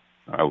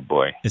 Oh,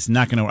 boy. It's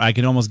not going to work. I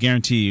can almost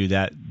guarantee you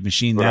that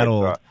machine that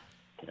old.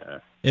 Yeah.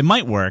 It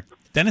might work.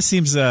 Dennis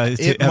seems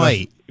it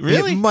might.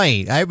 Really? It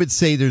might. I would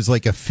say there's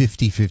like a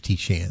 50-50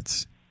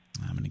 chance.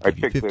 I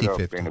picked 50, it up,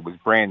 50. and it was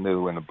brand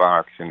new in the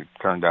box, and it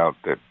turned out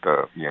that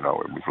it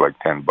was like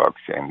 $10,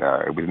 and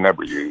it was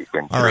never used.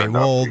 And all right,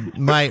 well,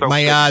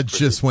 my odds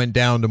just went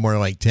down to more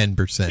like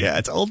 10%. Yeah,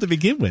 it's old to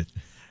begin with.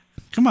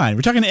 Come on,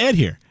 we're talking to Ed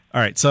here. All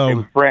right, so it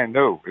was brand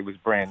new. It was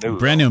brand new.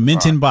 Brand new,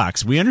 mint in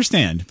box. We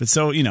understand, but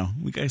so we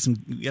got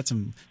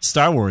some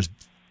Star Wars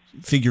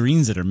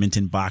figurines that are mint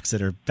in box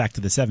that are back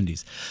to the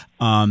 70s.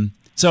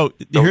 So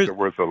those are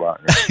worth a lot.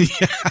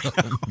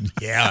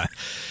 Yeah.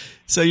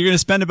 So you're going to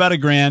spend about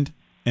 $1,000,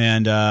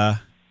 and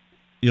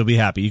you'll be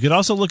happy. You could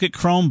also look at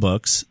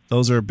Chromebooks.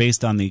 Those are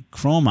based on the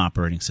Chrome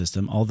operating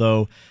system,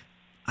 although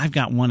I've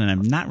got one and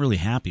I'm not really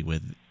happy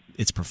with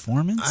its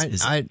performance.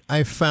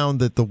 I found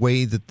that the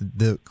way that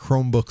the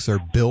Chromebooks are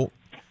built,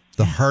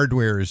 the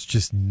hardware is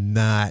just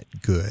not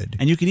good.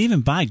 And you can even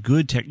buy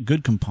good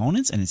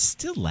components, and it's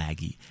still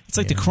laggy. It's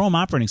like the Chrome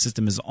operating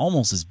system is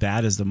almost as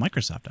bad as the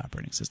Microsoft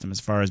operating system as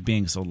far as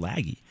being so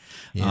laggy.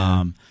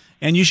 Yeah.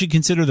 And you should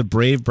consider the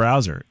Brave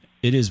browser.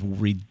 It is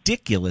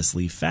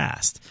ridiculously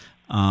fast.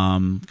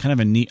 Kind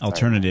of a neat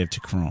alternative to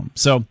Chrome.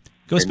 So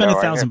go spend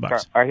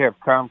 $1,000. I have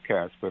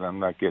Comcast, but I'm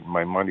not getting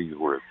my money's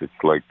worth. It's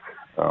like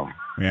join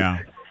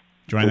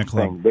the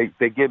club.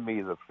 They give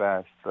me the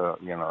fast.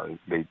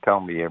 They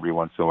tell me every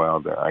once in a while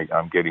that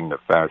I'm getting the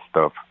fast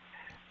stuff.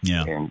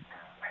 Yeah.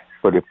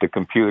 But if the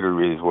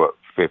computer is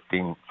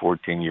 15,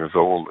 14 years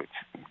old, it's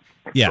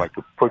like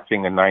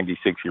pushing a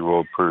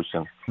 96-year-old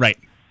person. Right.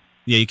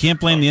 Yeah, you can't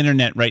blame the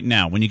internet right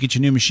now. When you get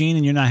your new machine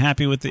and you're not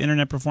happy with the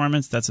internet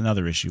performance, that's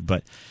another issue.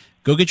 But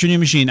go get your new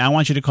machine. I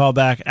want you to call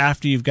back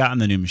after you've gotten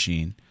the new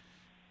machine.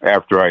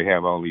 After I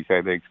have all these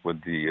headaches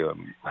with the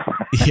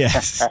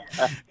yes,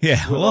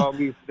 yeah, with all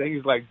these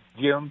things like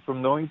Jim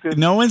from Newington.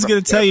 No one's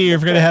going to tell you you're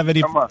going to have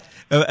any.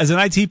 As an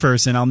IT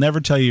person, I'll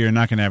never tell you you're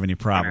not going to have any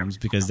problems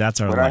because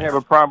that's our life. I have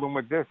a problem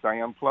with this. I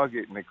unplug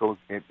it and it goes,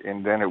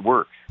 and then it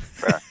works.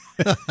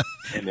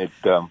 And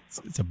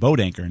it's a boat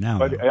anchor now.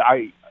 But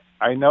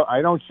I know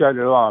I don't shut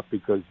it off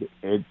because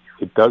it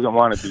doesn't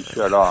want to be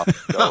shut off.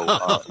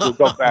 So we'll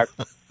go back.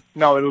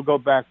 No, it'll go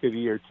back to the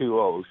year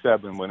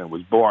 2007 when it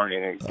was born.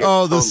 And the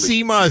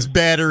CMOS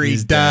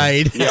batteries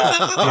died. Yeah,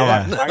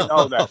 I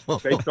know that.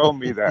 They told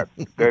me that.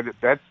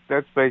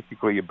 That's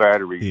basically a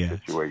battery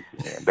situation.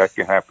 Yeah. That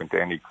can happen to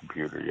any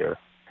computer, yeah.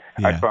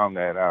 I found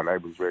that out. I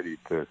was ready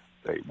to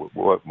say,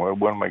 what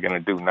am I going to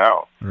do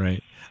now?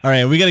 Right. All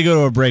right, we got to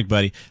go to a break,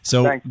 buddy.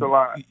 So thanks a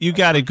lot. You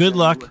got it. Good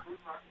luck.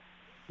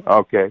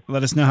 Okay.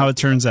 Let us know how it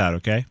turns out,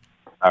 okay?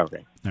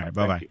 Okay. All right,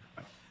 bye-bye.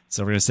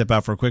 So we're going to step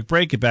out for a quick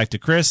break, get back to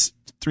Chris.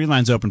 3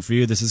 lines open for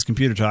you. This is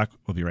Computer Talk.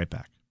 We'll be right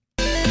back.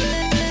 And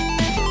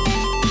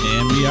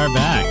we are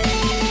back.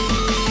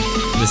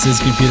 This is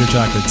Computer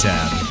Talk with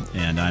Tab.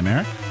 And I'm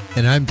Eric.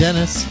 And I'm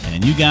Dennis.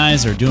 And you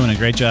guys are doing a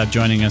great job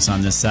joining us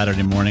on this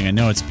Saturday morning. I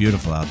know it's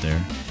beautiful out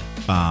there.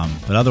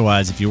 But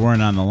otherwise, if you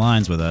weren't on the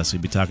lines with us,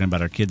 we'd be talking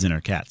about our kids and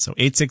our cats. So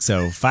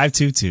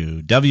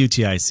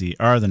 860-522-WTIC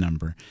are the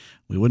number.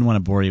 We wouldn't want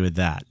to bore you with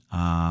that.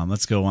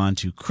 Let's go on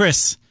to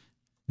Chris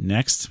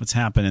next. What's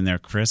happening there,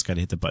 Chris? Got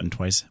to hit the button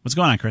twice. What's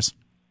going on, Chris?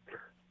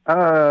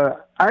 I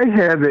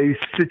have a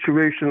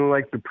situation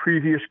like the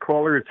previous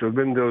caller. It's a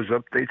Windows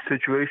update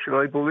situation,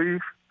 I believe.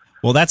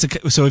 Well,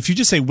 so if you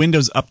just say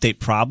Windows update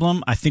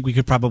problem, I think we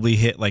could probably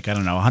hit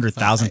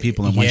 100,000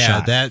 people in one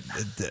shot. Half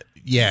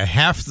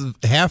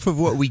of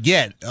what we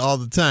get all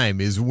the time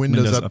is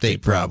Windows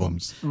update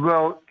problems.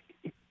 Well,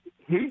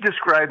 he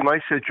described my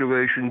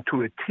situation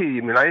to a T.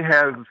 I mean, I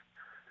have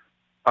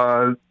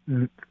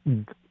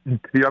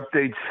the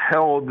updates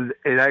held.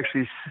 It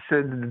actually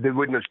said they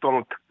wouldn't install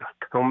it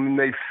until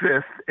May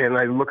 5th, and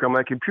I look on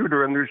my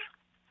computer, and there's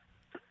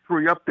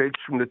 3 updates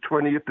from the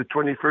 20th, the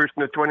 21st,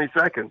 and the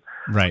 22nd.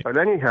 Right. But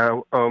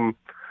anyhow,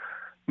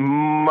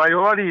 my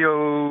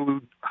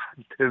audio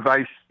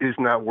device is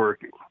not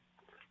working.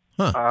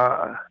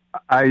 Huh.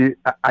 I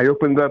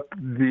opened up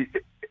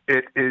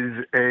it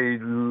is a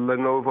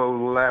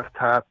Lenovo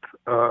laptop,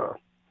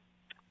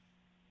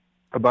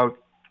 about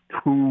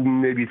 2,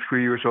 maybe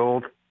 3 years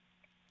old.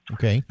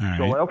 Okay. All right.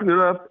 So I opened it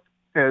up,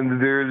 and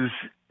there's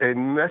a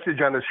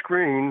message on the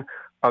screen: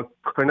 a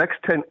Connex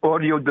 10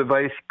 audio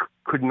device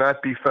could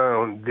not be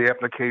found. The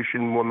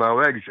application will now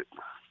exit.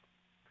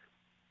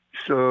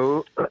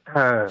 So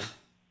I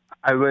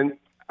went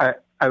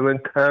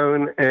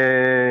down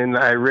and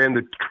I ran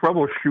the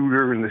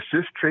troubleshooter and the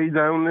sys tray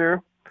down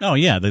there. Oh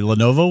yeah, the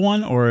Lenovo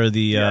one or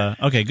the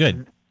okay,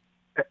 good.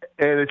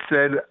 And it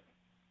said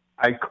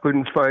I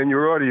couldn't find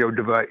your audio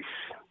device.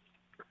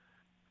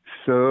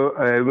 So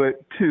I went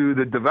to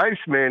the device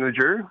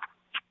manager,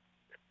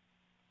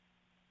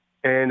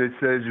 and it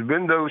says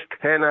Windows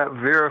cannot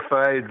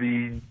verify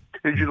the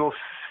digital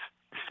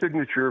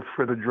signature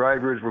for the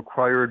drivers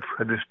required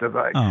for this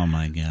device. Oh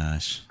my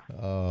gosh.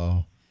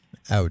 Oh,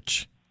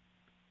 ouch.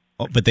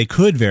 Oh, but they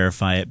could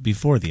verify it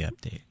before the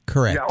update.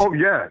 Correct. Yeah, oh,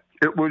 yeah.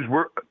 It was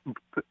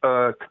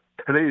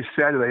today is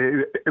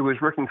Saturday. It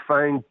was working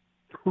fine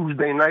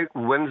Tuesday night,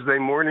 Wednesday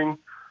morning.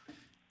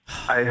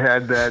 I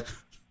had that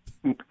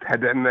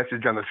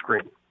message on the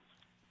screen.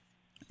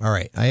 All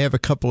right. I have a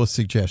couple of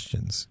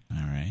suggestions.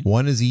 All right.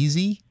 One is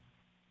easy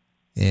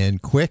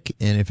and quick,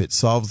 and if it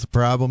solves the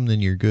problem, then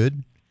you're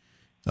good.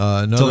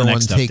 Another one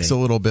takes a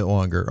little bit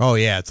longer. Oh,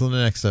 yeah, it's on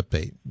the next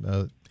update.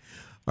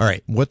 All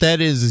right. What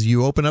that is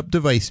you open up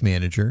Device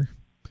Manager.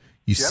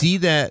 You see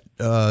that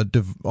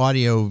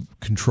audio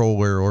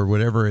controller or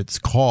whatever it's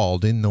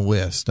called in the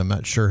list. I'm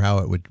not sure how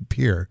it would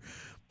appear.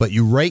 But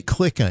you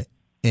right-click it,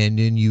 and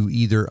then you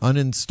either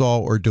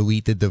uninstall or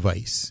delete the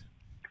device.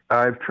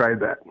 I've tried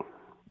that.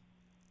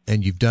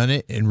 And you've done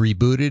it and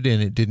rebooted,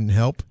 and it didn't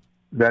help?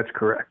 That's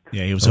correct.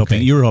 Yeah, he was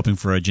hoping you were hoping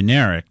for a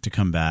generic to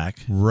come back,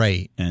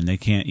 right? And they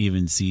can't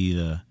even see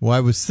the. Well,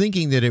 I was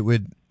thinking that it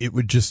would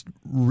just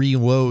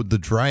reload the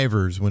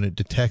drivers when it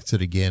detects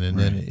it again, and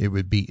then it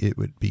would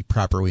be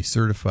properly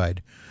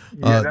certified.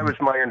 Yeah, that was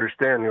my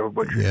understanding of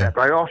what you said.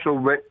 I also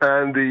went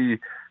on the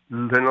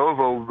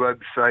Lenovo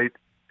website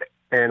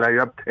and I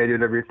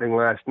updated everything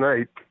last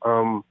night,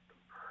 and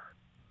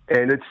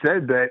it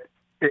said that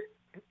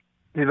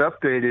it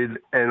updated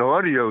an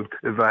audio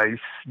device,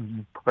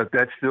 but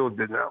that still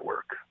did not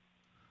work.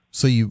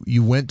 So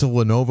you went to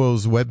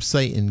Lenovo's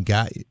website and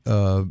got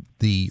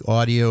the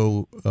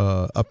audio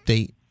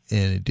update,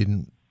 and it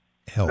didn't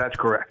help. That's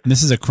correct. And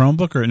this is a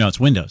Chromebook, or no? It's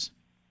Windows.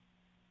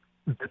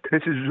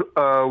 This is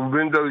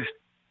Windows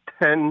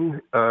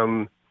 10.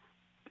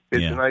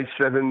 It's an i7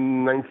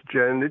 9th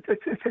gen.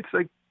 It's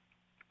like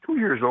 2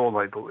 years old,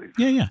 I believe.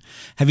 Yeah.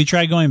 Have you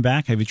tried going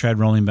back? Have you tried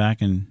rolling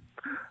back? And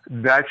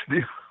that's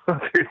the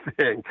other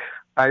thing.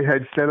 I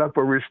had set up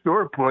a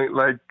restore point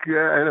like,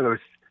 I don't know,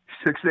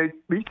 6-8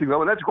 weeks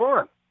ago, and that's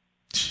gone.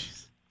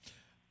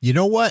 You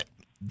know what?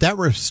 That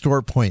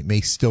restore point may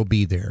still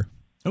be there.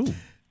 Oh.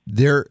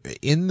 There,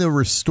 in the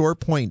restore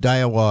point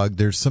dialog,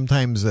 there's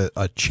sometimes a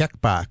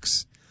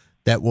checkbox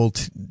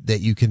that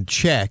you can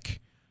check.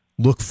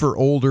 Look for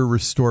older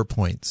restore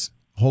points.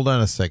 Hold on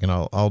a second.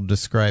 I'll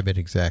describe it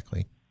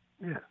exactly.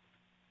 Yeah.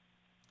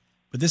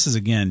 But this is,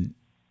 again,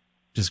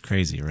 just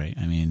crazy, right?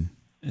 I mean,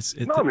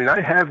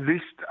 I have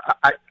these.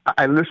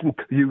 I listen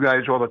to you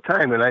guys all the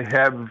time, and I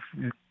have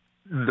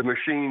the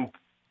machine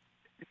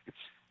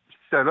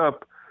set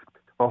up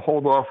to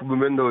hold off the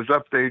Windows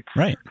updates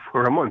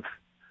for a month.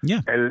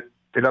 Yeah. And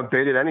it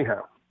updated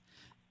anyhow.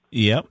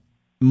 Yep.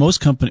 Most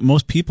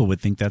people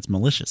would think that's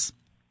malicious.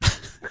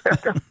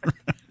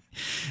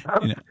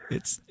 I'm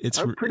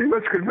pretty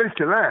much convinced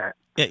of that.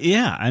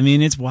 Yeah. I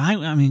mean, it's why.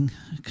 I mean,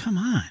 come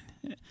on.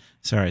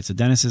 Sorry. So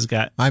Dennis has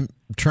got. I'm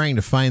trying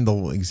to find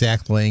the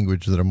exact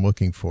language that I'm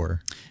looking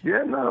for.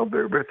 Yeah, no, I'll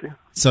bear with you.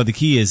 So the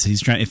key is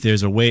he's trying. If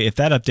there's a way, if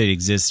that update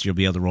exists, you'll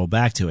be able to roll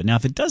back to it. Now,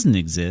 if it doesn't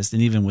exist,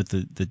 and even with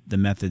the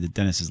method that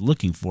Dennis is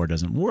looking for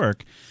doesn't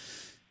work,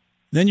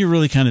 then you're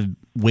really kind of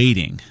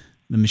waiting.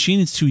 The machine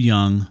is too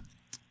young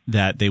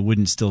that they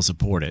wouldn't still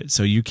support it.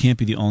 So you can't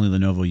be the only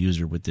Lenovo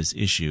user with this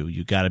issue.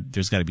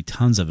 There's got to be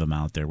tons of them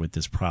out there with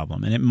this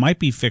problem, and it might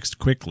be fixed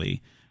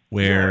quickly,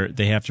 where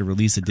they have to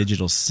release a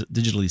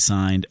digitally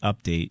signed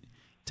update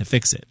to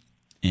fix it.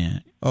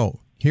 And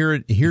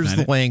here's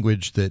the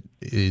language that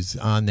is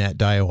on that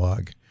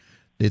dialog.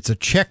 It's a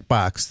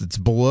checkbox that's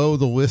below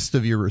the list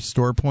of your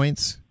restore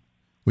points,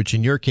 which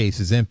in your case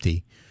is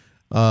empty.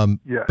 But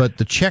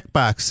the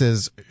checkbox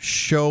says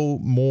show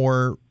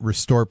more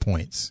restore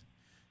points.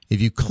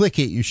 If you click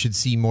it, you should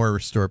see more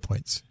restore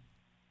points.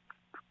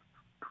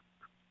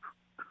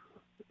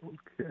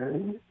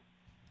 Okay.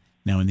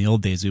 Now, in the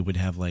old days, we would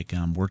have like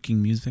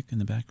working music in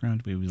the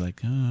background. We would be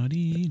like, oh,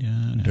 dee,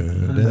 da, da.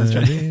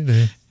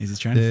 Is he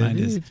trying to find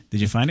his?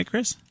 Did you find it,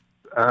 Chris?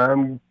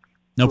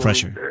 No, No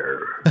pressure.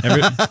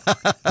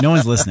 No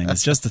one's listening.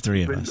 It's just the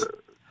three of us.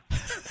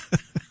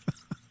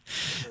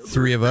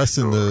 Three of us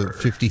in the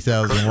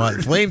 50,000 watt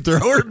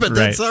flamethrower, but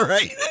that's all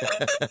right.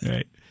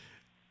 Right.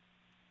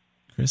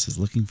 Chris is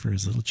looking for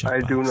his little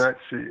checkbox. I do not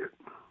see it.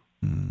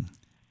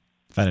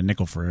 If I had a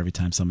nickel for every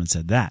time someone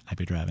said that, I'd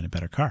be driving a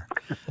better car.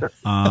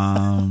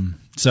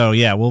 So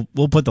yeah,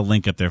 we'll put the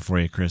link up there for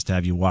you, Chris, to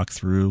have you walk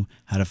through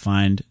how to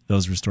find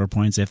those restore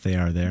points if they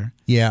are there.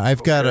 Yeah,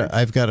 I've got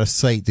a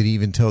site that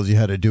even tells you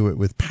how to do it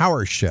with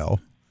PowerShell.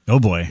 Oh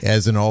boy,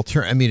 as an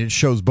alternative. I mean, it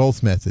shows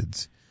both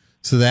methods,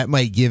 so that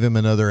might give him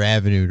another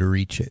avenue to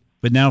reach it.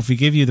 But now, if we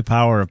give you the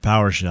power of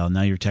PowerShell,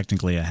 now you're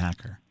technically a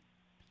hacker.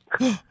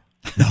 No.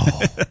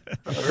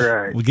 All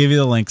right. We'll give you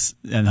the links,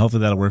 and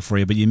hopefully that'll work for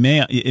you. But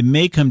it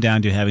may come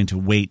down to having to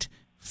wait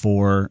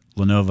for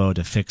Lenovo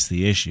to fix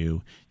the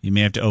issue. You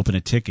may have to open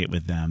a ticket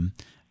with them,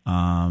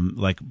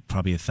 like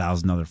probably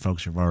 1,000 other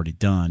folks have already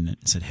done, and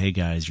said, "Hey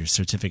guys, your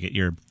certificate,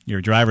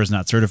 your driver's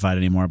not certified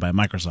anymore by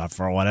Microsoft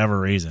for whatever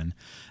reason.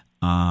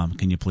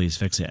 Can you please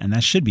fix it?" And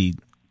that should be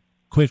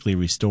quickly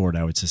restored,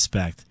 I would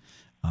suspect.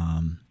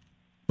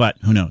 But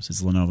who knows?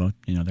 It's Lenovo.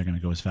 They're going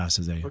to go as fast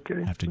as they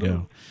have to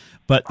go.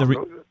 But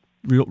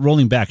the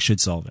rolling back should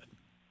solve it.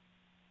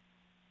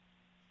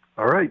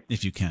 All right.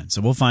 If you can.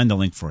 So we'll find the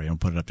link for you and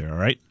put it up there, all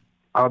right?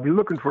 I'll be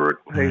looking for it.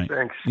 Hey, right.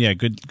 Thanks. Yeah,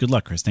 good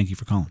luck, Chris. Thank you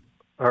for calling.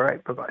 All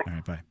right, bye-bye. All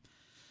right, bye.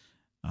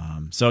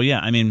 So, yeah,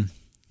 I mean,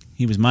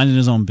 he was minding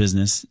his own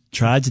business,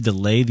 tried to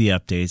delay the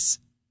updates.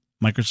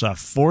 Microsoft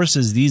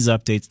forces these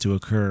updates to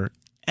occur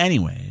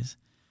anyways.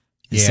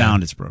 The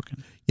sound is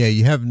broken. Yeah,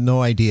 you have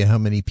no idea how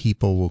many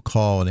people will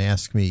call and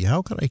ask me,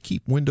 how can I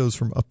keep Windows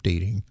from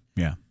updating?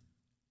 Yeah.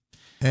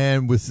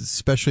 And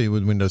especially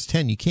with Windows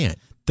 10, you can't.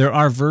 There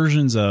are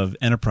versions of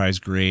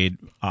enterprise-grade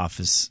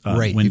Office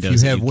right. Windows.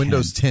 If you have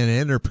Windows 10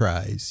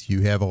 Enterprise,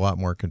 you have a lot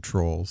more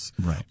controls.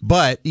 Right.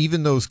 But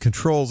even those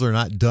controls are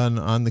not done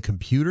on the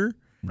computer.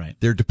 Right.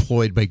 They're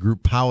deployed by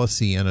group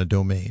policy on a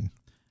domain.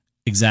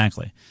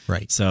 Exactly.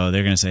 Right. So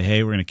they're going to say,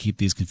 hey, we're going to keep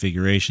these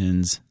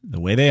configurations the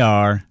way they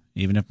are,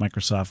 even if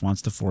Microsoft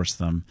wants to force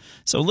them.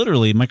 So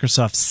literally,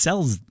 Microsoft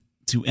sells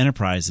to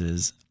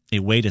enterprises a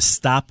way to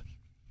stop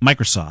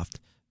Microsoft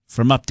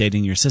from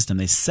updating your system.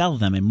 They sell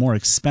them a more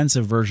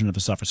expensive version of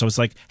the software. So it's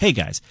like, hey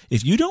guys,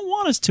 if you don't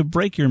want us to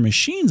break your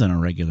machines on a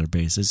regular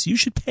basis, you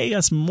should pay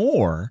us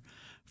more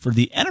for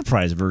the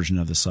enterprise version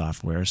of the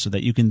software so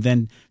that you can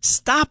then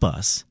stop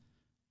us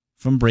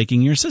from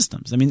breaking your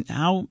systems. I mean,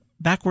 how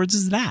backwards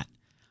is that?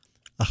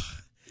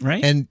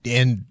 Right?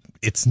 And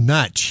it's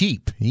not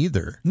cheap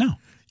either. No.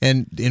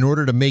 And in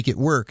order to make it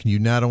work, you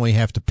not only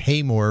have to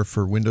pay more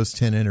for Windows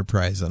 10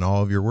 Enterprise on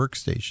all of your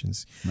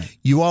workstations, right.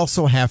 You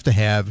also have to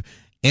have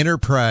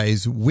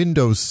Enterprise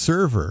Windows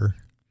Server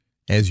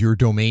as your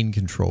domain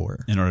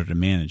controller. In order to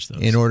manage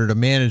those. In order to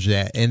manage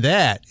that. And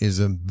that is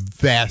a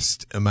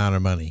vast amount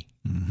of money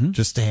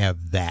just to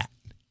have that.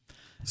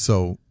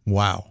 So,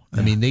 wow. Yeah.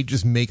 I mean, they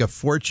just make a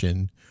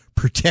fortune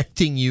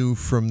protecting you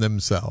from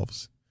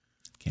themselves.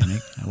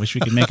 I wish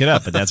we could make it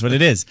up, but that's what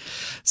it is.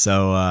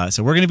 So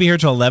we're going to be here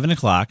till 11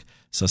 o'clock.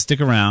 So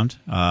stick around.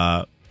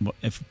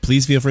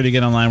 Please feel free to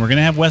get online. We're going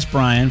to have Wes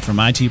Bryan from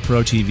IT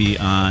Pro TV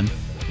on.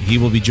 He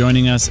will be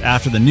joining us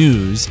after the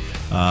news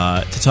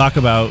to talk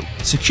about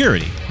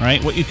security,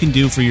 right? What you can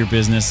do for your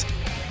business,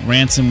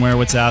 ransomware,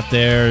 what's out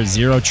there,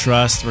 zero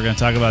trust. We're going to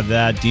talk about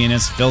that,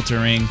 DNS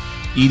filtering,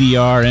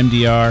 EDR,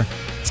 MDR.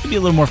 It's going to be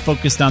a little more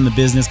focused on the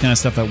business kind of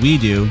stuff that we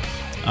do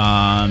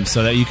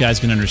so that you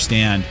guys can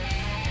understand.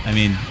 I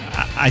mean,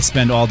 I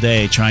spend all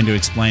day trying to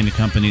explain to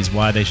companies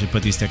why they should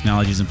put these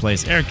technologies in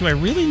place. Eric, do I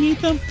really need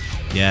them?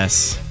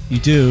 Yes, you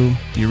do.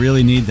 You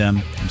really need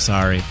them. I'm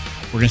sorry.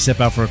 We're going to step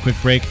out for a quick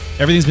break.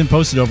 Everything's been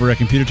posted over at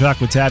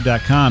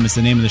ComputerTalkWithTab.com. It's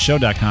the name of the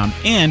show.com.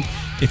 And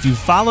if you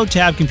follow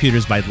Tab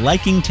Computers by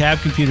liking Tab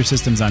Computer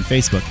Systems on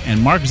Facebook,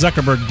 and Mark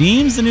Zuckerberg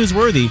deems the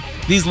newsworthy,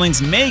 these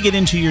links may get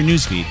into your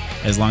newsfeed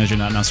as long as you're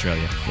not in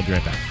Australia. We'll be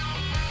right back.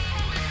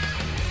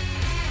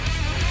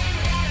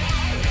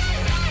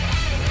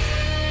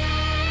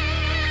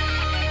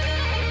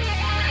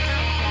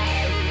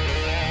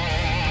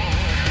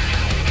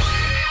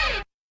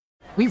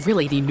 We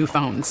really need new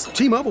phones.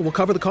 T-Mobile will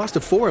cover the cost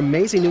of 4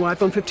 amazing new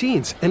iPhone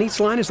 15s, and each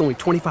line is only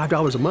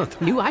 $25 a month.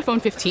 New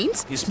iPhone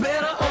 15s? It's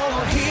better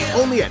over here.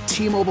 Only at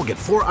T-Mobile, get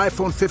 4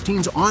 iPhone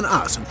 15s on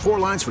us and 4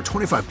 lines for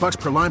 $25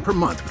 per line per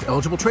month with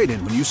eligible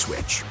trade-in when you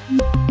switch.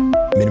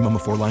 Minimum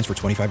of 4 lines for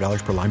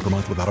 $25 per line per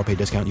month with autopay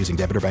discount using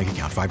debit or bank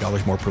account.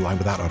 $5 more per line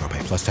without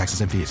autopay, plus taxes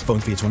and fees. Phone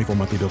fee at 24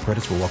 monthly bill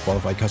credits for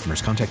well-qualified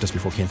customers. Contact us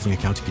before canceling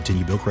account to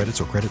continue bill credits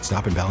or credit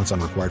stop and balance on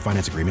required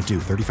finance agreement due.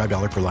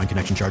 $35 per line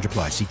connection charge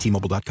applies. See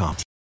T-Mobile.com.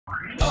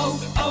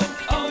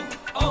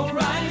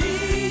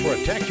 O'Reilly.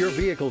 Protect your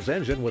vehicle's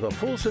engine with a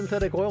full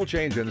synthetic oil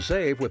change and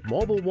save with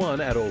Mobil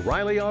 1 at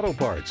O'Reilly Auto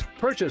Parts.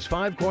 Purchase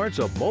 5 quarts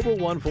of Mobil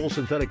 1 full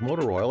synthetic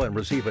motor oil and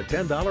receive a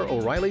 $10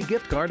 O'Reilly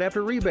gift card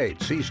after rebate.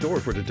 See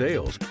store for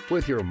details.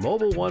 With your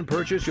Mobil 1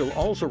 purchase, you'll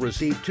also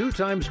receive 2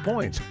 times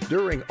points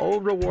during O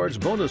Rewards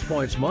Bonus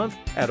Points Month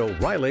at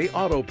O'Reilly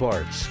Auto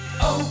Parts.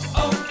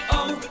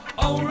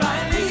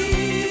 O'Reilly.